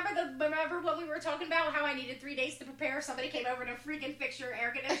then. way, remember when we were talking about how I needed 3 days to prepare if somebody came over to freaking fix your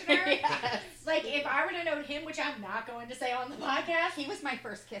air conditioner? Yes. Like, if I were to know him, which I'm not going to say on the podcast. He was my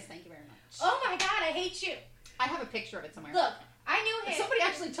first kiss. Thank you very much. Oh my God, I hate you. I have a picture of it somewhere. Look, I knew him. Somebody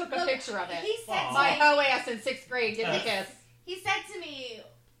actually took a Look, picture of it. He said Aw. to My me, hoe ass in 6th grade did the kiss. he said to me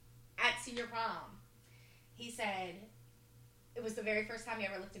at senior prom, he said, it was the very first time he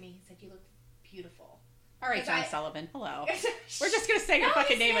ever looked at me, he said, you look beautiful. All right, Because John Sullivan. Hello. We're We're just gonna say your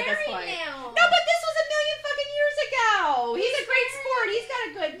fucking name at this point. Now. No, but this was a million fucking years ago. He's a great sport. He's got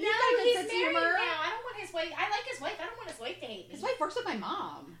a good. No, He's he's got a good sense of married humor. now. I don't want his wife. I like his wife. I don't want his wife to hate me. His wife works with my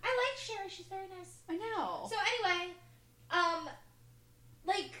mom. I like Sherry. She's very nice. I know. So anyway,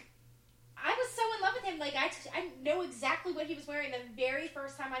 like, I was so in love with him. Like, I know exactly what he was wearing the very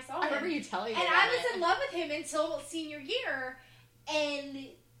first time I saw I him. remember you telling me. And about I was it. in love with him until senior year, and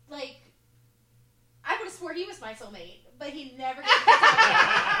like, I would have swore he was my soulmate, but he never gave me the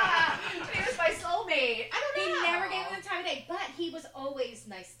time of day. He was my soulmate. I don't know. He never gave me the time of day, but he was always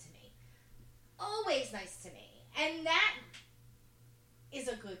nice to me. Always nice to me. And that is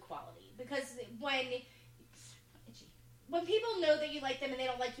a good quality, because when people know that you like them and they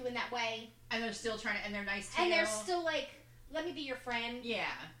don't like you in that way, And they're still trying to, and they're nice to and you. they're still like, let me be your friend, Yeah.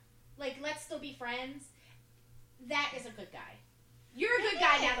 like, let's still be friends, that is a good guy. You're a good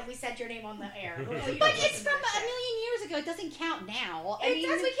guy now that we said your name on the air. Well, you But don't it's listen to from this a shit. million years ago. It doesn't count now. I It mean,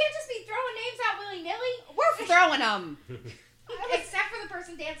 does. We can't just be throwing names out willy-nilly. we're throwing them. Except for the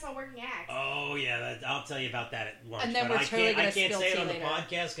person dancing on Working Axe. Oh yeah, I'll tell you about that at lunch. And then but we're totally I gonna can't spill say it tea on the later.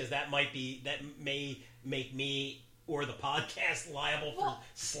 podcast because that may make me or the podcast liable for Well-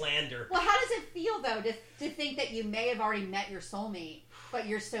 slander. Well, how does it feel though to think that you may have already met your soulmate, but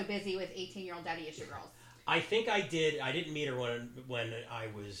you're so busy with 18-year-old daddy issue girls? I think I did. I didn't meet her when I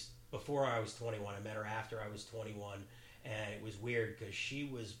was before I was 21. I met her after I was 21, and it was weird because she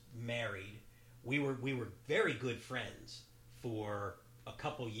was married. We were very good friends for a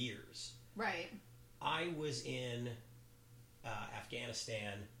couple years. Right. I was in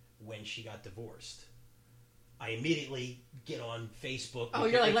Afghanistan when she got divorced. I immediately get on Facebook. Oh,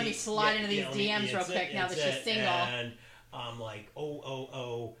 you're like, let me slide into these DMs real quick now that that's she's it. single. And I'm like,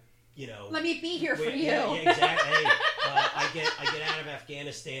 oh, you know. Let me be here for you. Yeah, exactly. Hey, I get out of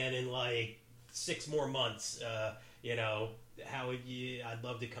Afghanistan in like 6 more months. How would you? I'd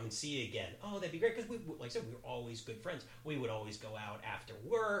love to come and see you again. Oh, that'd be great because like I said, we were always good friends. We would always go out after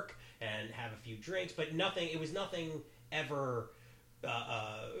work and have a few drinks, but nothing. It was nothing ever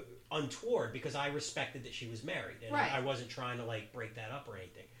untoward because I respected that she was married, and Right. I wasn't trying to like break that up or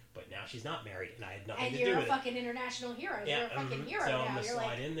anything. But now she's not married, and I had nothing And to do you're a with fucking international hero. it. You're a fucking hero So I'm now. gonna You're slide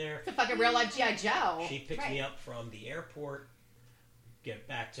like, in there. It's a fucking real life G.I. Joe. She picks Right. me up from the airport, get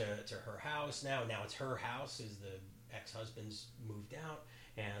back to her house now. Now it's her house as the ex-husband's moved out.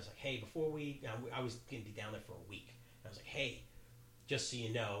 And I was like, hey, before I was going to be down there for a week. And I was like, hey, just so you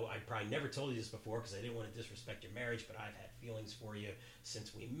know, I probably never told you this before because I didn't want to disrespect your marriage, but I've had feelings for you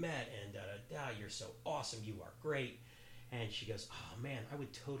since we met, and you're so awesome. You are great. And she goes, oh, man, I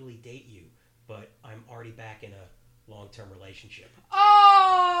would totally date you, but I'm already back in a long-term relationship.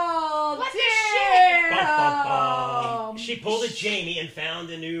 Oh, What the damn! shit? Bum, bum, bum. She pulled a Jamie and found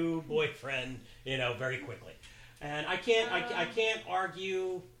a new boyfriend, very quickly. And I can't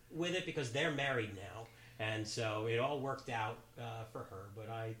argue with it because they're married now, and so it all worked out for her. But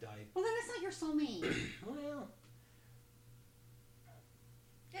I Well, then that's not your soulmate. well,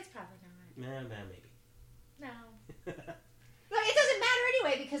 it's probably not. maybe. No. Like, it doesn't matter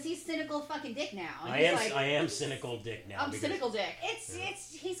anyway because he's cynical fucking dick now. And I he's am like, I am cynical dick now. I'm because- cynical dick.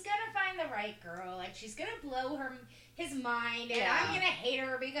 He's gonna find the right girl. Like, she's gonna blow his mind, and Yeah. I'm gonna hate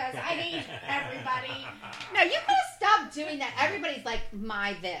her because I hate everybody. No, you gotta stop doing that. Everybody's like,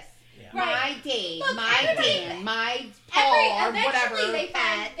 my this, Yeah. Right. my Dave, Look, my everybody- Dan, my Paul, or Eventually whatever. they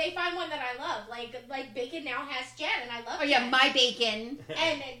Pat. find one that I love. Like Bacon now has Jen, and I love. Oh yeah, Jen. my bacon.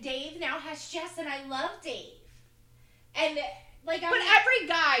 And Dave now has Jess, and I love Dave. And like, But every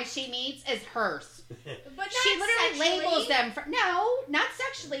guy she meets is hers. but not She literally sexually. labels them for no, not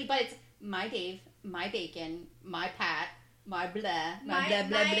sexually, but it's my Dave, my bacon, my Pat, my blah, my blah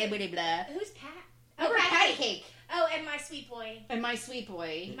blah blah blah blah. Who's Pat? Oh, we're patty cake Oh, and my sweet boy, and my sweet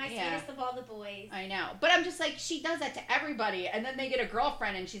boy. my yeah. sweetest of all the boys. I know, but I'm just like, she does that to everybody, and then they get a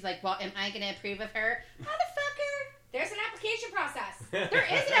girlfriend, and she's like, "Well, am I going to approve of her, motherfucker?" There's an application process. There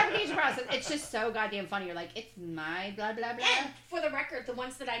is an application process. It's just so goddamn funny. You're like, it's my blah blah blah. And for the record, the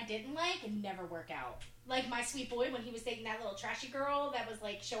ones that I didn't like never work out. Like my sweet boy when he was dating that little trashy girl that was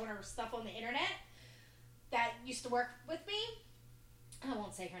like showing her stuff on the internet that used to work with me. I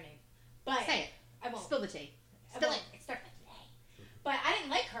won't say her name, but Say it. I won't. Spill the tea. I Spill won't. it. It starts with A. But I didn't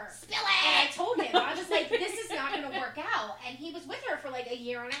like her. Spill And I it. told him, I was like, this is not going to work out. And he was with her for like a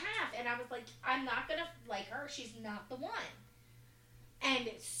year and a half. And I was like, I'm not going to like her. She's not the one. And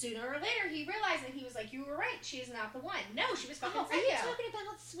sooner or later, he realized and he was like, you were right. She is not the one. No, she was fucking Oh, are you psycho. talking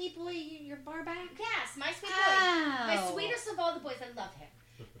about sweet boy, your bar back? Yes, my sweet boy. Oh. My sweetest of all the boys. I love him.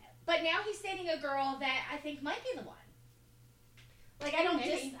 But now he's dating a girl that I think might be the one. Like, I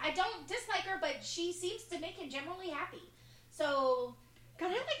don't dislike her, but she seems to make him generally happy. So,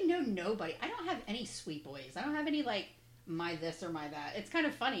 God, I like know nobody. I don't have any sweet boys. I don't have any like my this or my that. It's kind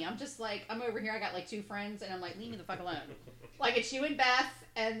of funny. I'm just like, I'm over here. I got like 2 friends, and I'm like, leave me the fuck alone. Like, it's you and Beth,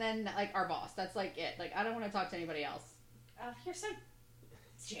 and then like our boss. That's like it. Like, I don't want to talk to anybody else. you're so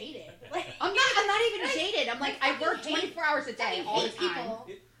jaded. Like, I'm not even jaded. I'm like, I fucking work hate- 24 hours a day, fucking all the hate time. people.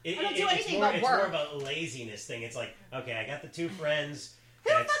 I don't do anything more, but it's work. more of a laziness thing. It's like, okay, I got the 2 friends. Who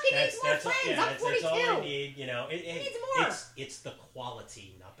fucking needs more friends? I'm That's all 42. I need. You know, Who needs more? It's the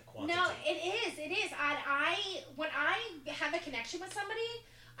quality, not the quantity. No, it is. It is. I when I have a connection with somebody,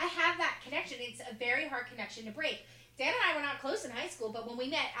 I have that connection. It's a very hard connection to break. Dan and I were not close in high school, but when we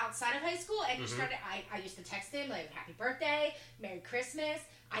met outside of high school and he started, I used to text him like, happy birthday, Merry Christmas.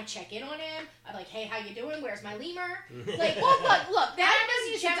 I check in on him. I'm like, hey, how you doing? Where's my lemur? Like, Well, look, That I've known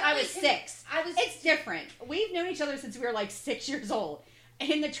you was since I was generally 6. I was. It's different. We've known each other since we were like 6 years old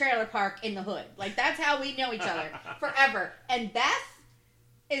in the trailer park in the hood. Like, that's how we know each other forever. And Beth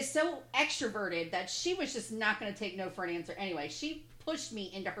is so extroverted that she was just not going to take no for an answer anyway. She pushed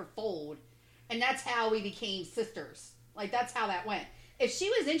me into her fold, and that's how we became sisters. Like, that's how that went. If she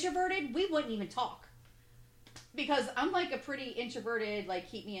was introverted, we wouldn't even talk. Because I'm like a pretty introverted, like,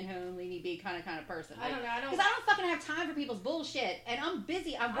 keep me at home, leave me be kind of person. I don't know. Because I don't fucking have time for people's bullshit. And I'm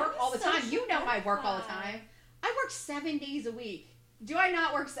busy. I work all the time. You know I work all the time. I work 7 days a week. Do I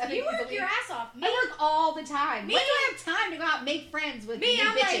not work 7 You days a work week? your ass off. Me, I work all the time. Me- When do I have time to go out and make friends with me, new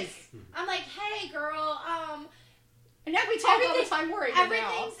I'm bitches? like, hey, girl, and now we talk all the everything- time worried about.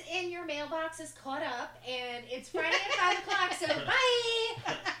 everything's in your mailbox is caught up, and it's Friday at 5 o'clock, so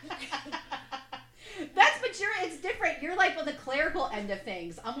bye. It's different. You're like on the clerical end of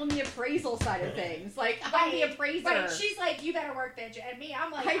things. I'm on the appraisal side of things. Like, I'm the appraiser. Right, she's like, you better work, bitch. And me,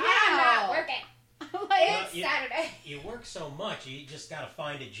 I'm like, I I'm not know. working. I'm like, It's you, Saturday. You work so much, you just got to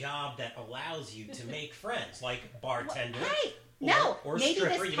find a job that allows you to make friends, like bartender. Right. No, or maybe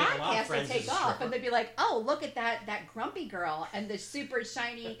stripper. this You make a lot of podcast will friends as take a off, stripper. and they'd be like, "Oh, look at that grumpy girl and the super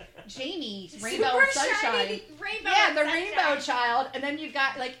shiny Jamie Rainbow Super Sunshine." shiny rainbow Yeah, the sunshine. rainbow child, and then you've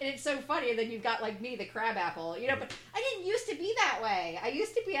got like, and it's so funny. And then you've got like me, the crab apple. You know, but I didn't used to be that way. I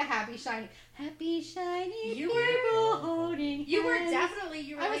used to be a happy shiny You people were- holding. You were hands. definitely.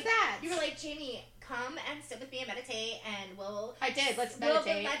 You were I was like that. You were like, Jamie, come and sit with me and meditate, and we'll. I did. Let's we'll-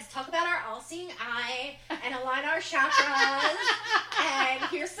 meditate. Let's talk about our all-seeing eye and align our chakras, and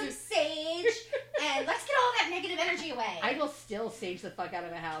here's some sage, and let's get all that negative energy away. I will still sage the fuck out of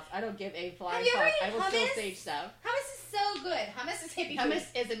the house. I don't give a flying Have you ever fuck. I eaten will still hummus? sage stuff. Hummus is so good. Hummus is hippie Hummus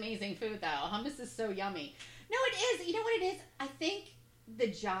food. is amazing food, though. Hummus is so yummy. No, it is. You know what it is? I think the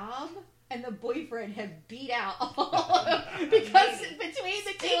job and the boyfriend have beat out all because Maybe. between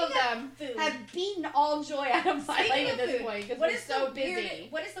the two Speaking of them Food. have beaten all joy out of my Speaking life of at this food, point because what we're is so the busy.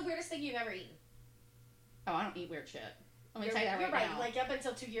 what is the weirdest thing you've ever eaten? Oh, I don't eat weird shit. Let me You're, tell you that you're right, right. now. Like up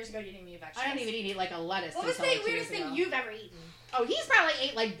until 2 years ago, you didn't eat vegetables. I don't even eat like a lettuce. What was the until, like, 2 weirdest years thing ago. you've ever eaten? Oh, he's probably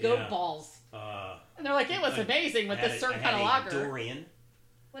ate like goat Yeah. balls. Uh, And they're like, it was I- amazing with I had this a- certain I had kind of a lager. Dorian.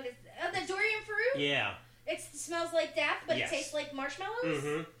 What is the durian fruit? Yeah. It smells like death, but Yes. it tastes like marshmallows.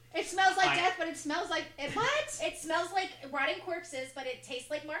 Mm-hmm. It smells like I- death, but it smells like what? It smells like rotting corpses, but it tastes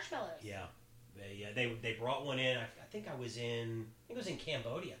like marshmallows. Yeah. They brought one in. I think I was in. I think it was in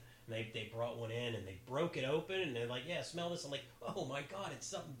Cambodia. And they brought one in and they broke it open and they're like, yeah, smell this. I'm like, oh my god, it's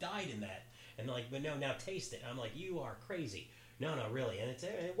something died in that. And they're like, but no, now taste it. I'm like, you are crazy. No, really. And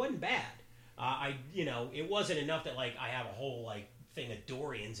it wasn't bad. It wasn't enough that like I have a whole like thing of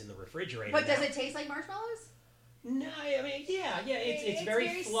Dorians in the refrigerator. But does now. it taste like marshmallows? No, I mean, yeah, it's It's very,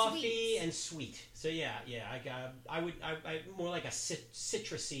 very fluffy sweet. and sweet. So yeah, I more like a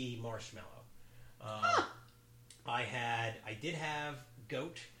citrusy marshmallow. I did have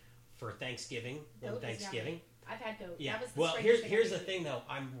goat for Thanksgiving. Goat On is Thanksgiving. yummy. I've had goat. Yeah. That was the Well, strangest here's thing the I've thing though.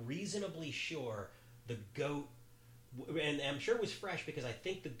 I'm reasonably sure the goat, and I'm sure it was fresh because I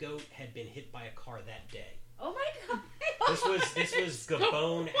think the goat had been hit by a car that day. eaten. Oh my god. This was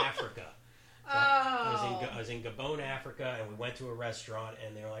Gabon, Africa. So Oh. I was in Gabon, Africa, and we went to a restaurant,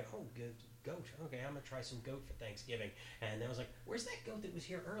 and they were like, "Oh, good goat. Okay, I'm gonna try some goat for Thanksgiving." And I was like, "Where's that goat that was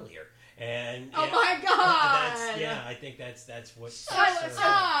here earlier?" And Oh yeah, my god! I think that's what. So, served.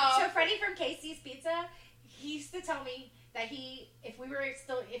 so Freddie from Casey's Pizza, he used to tell me that if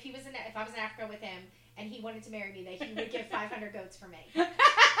I was in Africa with him and he wanted to marry me, that he would give 500 goats for me.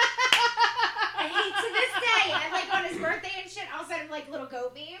 And he, to this day, and like on his birthday and shit, I'll send him like little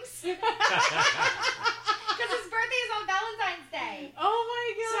goat memes because his birthday is on Valentine's Day. Oh my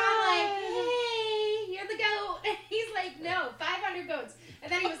So god! I'm like, hey, you're the goat. And he's like, no, 500 goats.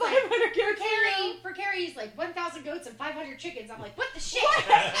 And then he was like, 500 for Carrie, he's like 1,000 goats and 500 chickens. I'm like, what the shit?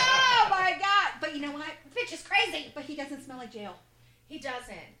 Oh my god! But you know what? Bitch is crazy. But he doesn't smell like jail. He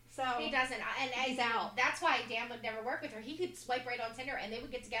doesn't. So He doesn't. And He's out. That's why Dan would never work with her. He could swipe right on Tinder and they would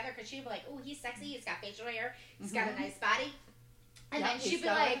get together because she'd be like, oh, he's sexy. He's got facial hair. He's got a nice body. And Yep, then he's she'd be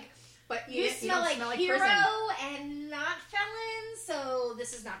got- like, but you smell don't like hero prison. and not felon, so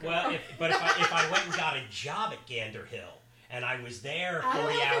this is not good. Well, if I went and got a job at Gander Hill and I was there I don't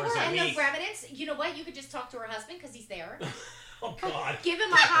 40 know if it hours works. a and the week, remnants, you know what? You could just talk to her husband because he's there. oh god, Give him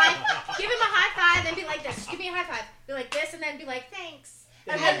a high five, and be like this. Give me a high five. Be like this, and then be like thanks.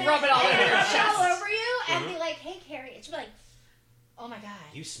 And then rub it all and over then your rub it all chest. over you, and Mhm. be like, "Hey, Carrie," and she'll be like, "Oh my god."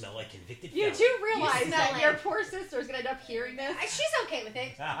 you smell like convicted You felon. do realize smell that like- your poor sister's gonna end up hearing this. She's okay with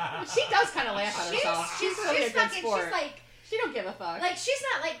it. She does kind of laugh at herself. She's really a good fucking. sport. She's like she don't give a fuck. she's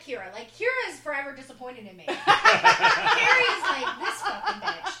not like Kira. Like Kira is forever disappointed in me. Carrie is like this fucking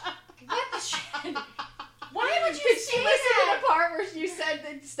bitch. What the shit? Why would you Did say she listen that? to the part where you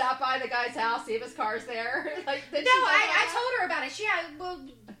said to stop by the guy's house, see if his car's there? Like, did No, she say I that? told her about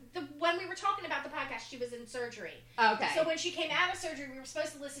it. When we were talking about the podcast, she was in surgery. Okay. So when she came out of surgery, we were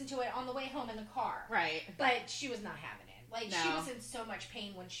supposed to listen to it on the way home in the car. Right. But she was not having it. Like, she No. was in so much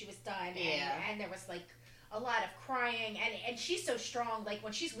pain when she was done. Yeah. And there was, like, a lot of crying. And she's so strong. Like,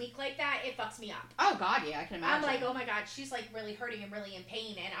 when she's weak like that, it fucks me up. Oh God, yeah, I can imagine. I'm like, oh my God, she's, like, really hurting and really in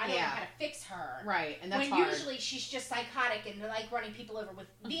pain. And I don't know Yeah. how to fix her. right, and that's when hard. usually she's just psychotic and, like, running people over with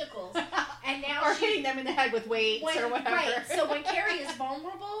vehicles. And now or she's... hitting them in the head with weights or whatever. Right. So when Carrie is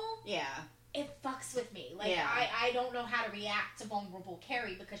vulnerable... yeah. It fucks with me. Like, Yeah. I don't know how to react to vulnerable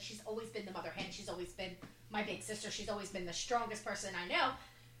Carrie because she's always been the mother hen. She's always been my big sister. She's always been the strongest person I know.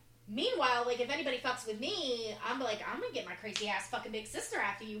 Meanwhile, like, if anybody fucks with me, I'm like, I'm gonna get my crazy ass fucking big sister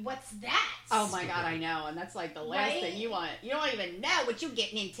after you. What's that? Oh my god, I know, and that's like the last Right? thing you want. You don't even know what you're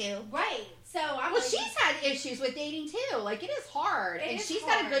getting into. Right. So I'm Well, like, she's had issues with dating too. Like, it is hard. It And is she's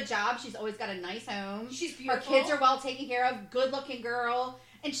got a hard. good job. She's always got a nice home. she's Her beautiful. kids are well taken care of. Good looking girl.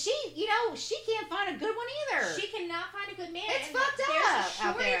 And she, you know, she can't find a good one either. She cannot find a good man. It's and fucked there's up a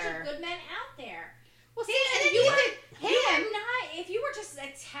out shortage there. of good men out there. well, see, See, and then you even You him. are not. If you were just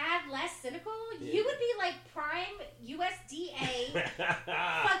a tad less cynical, you would be like prime USDA.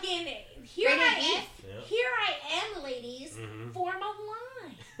 Fucking here Rated I am. beef. Yeah. Here I am, ladies. Mhm. Form a line.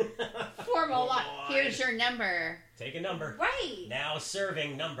 Formal Oh, lot. boy. Here's your number. Take a number. Right. Now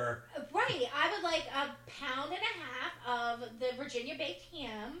serving number. Right. I would like a pound and a half of the Virginia baked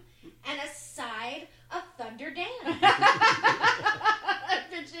ham and a side of Thunder Dan.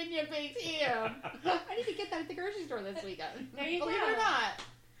 Virginia baked ham. I need to get that at the grocery store this weekend. There you Believe go. it or not.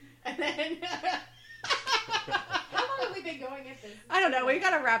 And then How long have we been going at this? I don't know. We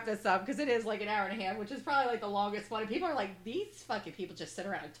gotta wrap this up because it is like an hour and a half, which is probably like the longest one. And people are like, these fucking people just sit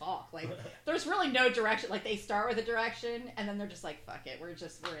around and talk. Like, there's really no direction. Like, they start with a direction and then they're just like, fuck it. We're in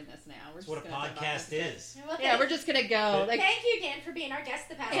this now. We're That's just what a gonna talk about podcast this. is. Well, Yeah, we're just gonna go. Like, thank you, Dan, for being our guest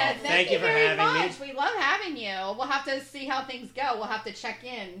the past. yeah, month. thank you for very having me. much. We love having you. We'll have to see how things go. We'll have to check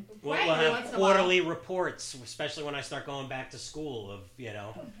in. We'll, Right, we'll every have once in a while. quarterly reports, especially when I start going back to school of, you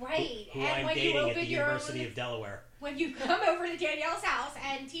know, Right. who And I'm when you dating at open the your University own, of Delaware. when you come over to Danielle's house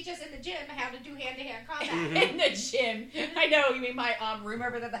and teach us in the gym how to do hand-to-hand combat. Mhm. In the gym. I know. You mean my room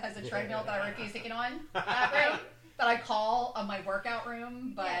over there that has a treadmill that I refuse to get on? That room? That I call my workout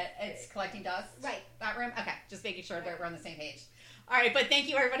room, but Yeah. it's collecting dust? Right. That room? Okay. Just making sure that we're on the same page. All right, but thank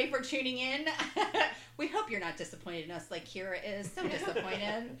you everybody for tuning in. We hope you're not disappointed in us like Kira is. So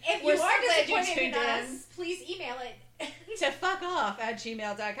disappointed. If We're you so are glad you disappointed in tuned in. us, please email it. To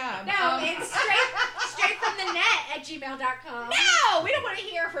fuckoff@gmail.com. No, it's straight from the net at gmail.com. No, we don't want to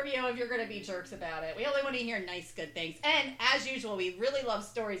hear from you if you're going to be jerks about it. We only want to hear nice, good things. And as usual, we really love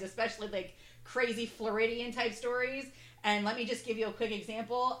stories, especially like crazy Floridian type stories. And let me just give you a quick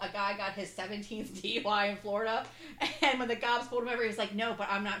example. A guy got his 17th DUI in Florida. And when the cops pulled him over, he was like, no, but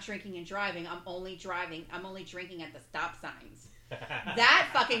I'm not drinking and driving. I'm only driving. I'm only drinking at the stop signs. That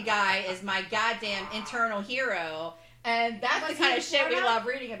fucking guy is my goddamn internal hero. And that's Was the kind he of in shit we Florida? love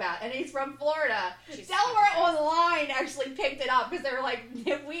reading about. And he's from Florida. Jesus Delaware Christ. Online actually picked it up because they were like,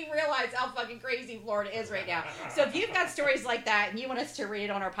 we realize how fucking crazy Florida is right now. So if you've got stories like that and you want us to read it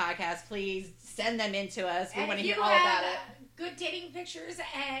on our podcast, please send them in to us. We And want to if hear you all have about it. good dating pictures,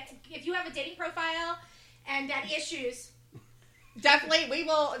 and if you have a dating profile and issues, Definitely, we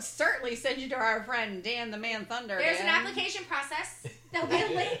will certainly send you to our friend Dan the Man Thunder. there's an Dan. application process. There'll be a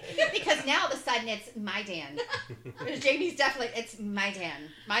link. Because now all of a sudden it's my Dan. Jamie's definitely, it's my Dan.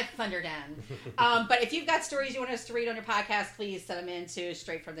 My Thunder Dan. But if you've got stories you want us to read on your podcast, please send them in to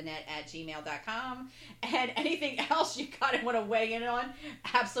straightfromthenet@gmail.com. And anything else you kind of want to weigh in on,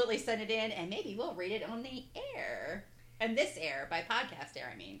 absolutely send it in and maybe we'll read it on the air. And this air, by podcast air,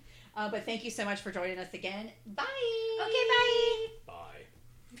 I mean. But thank you so much for joining us again. Bye. Okay, bye.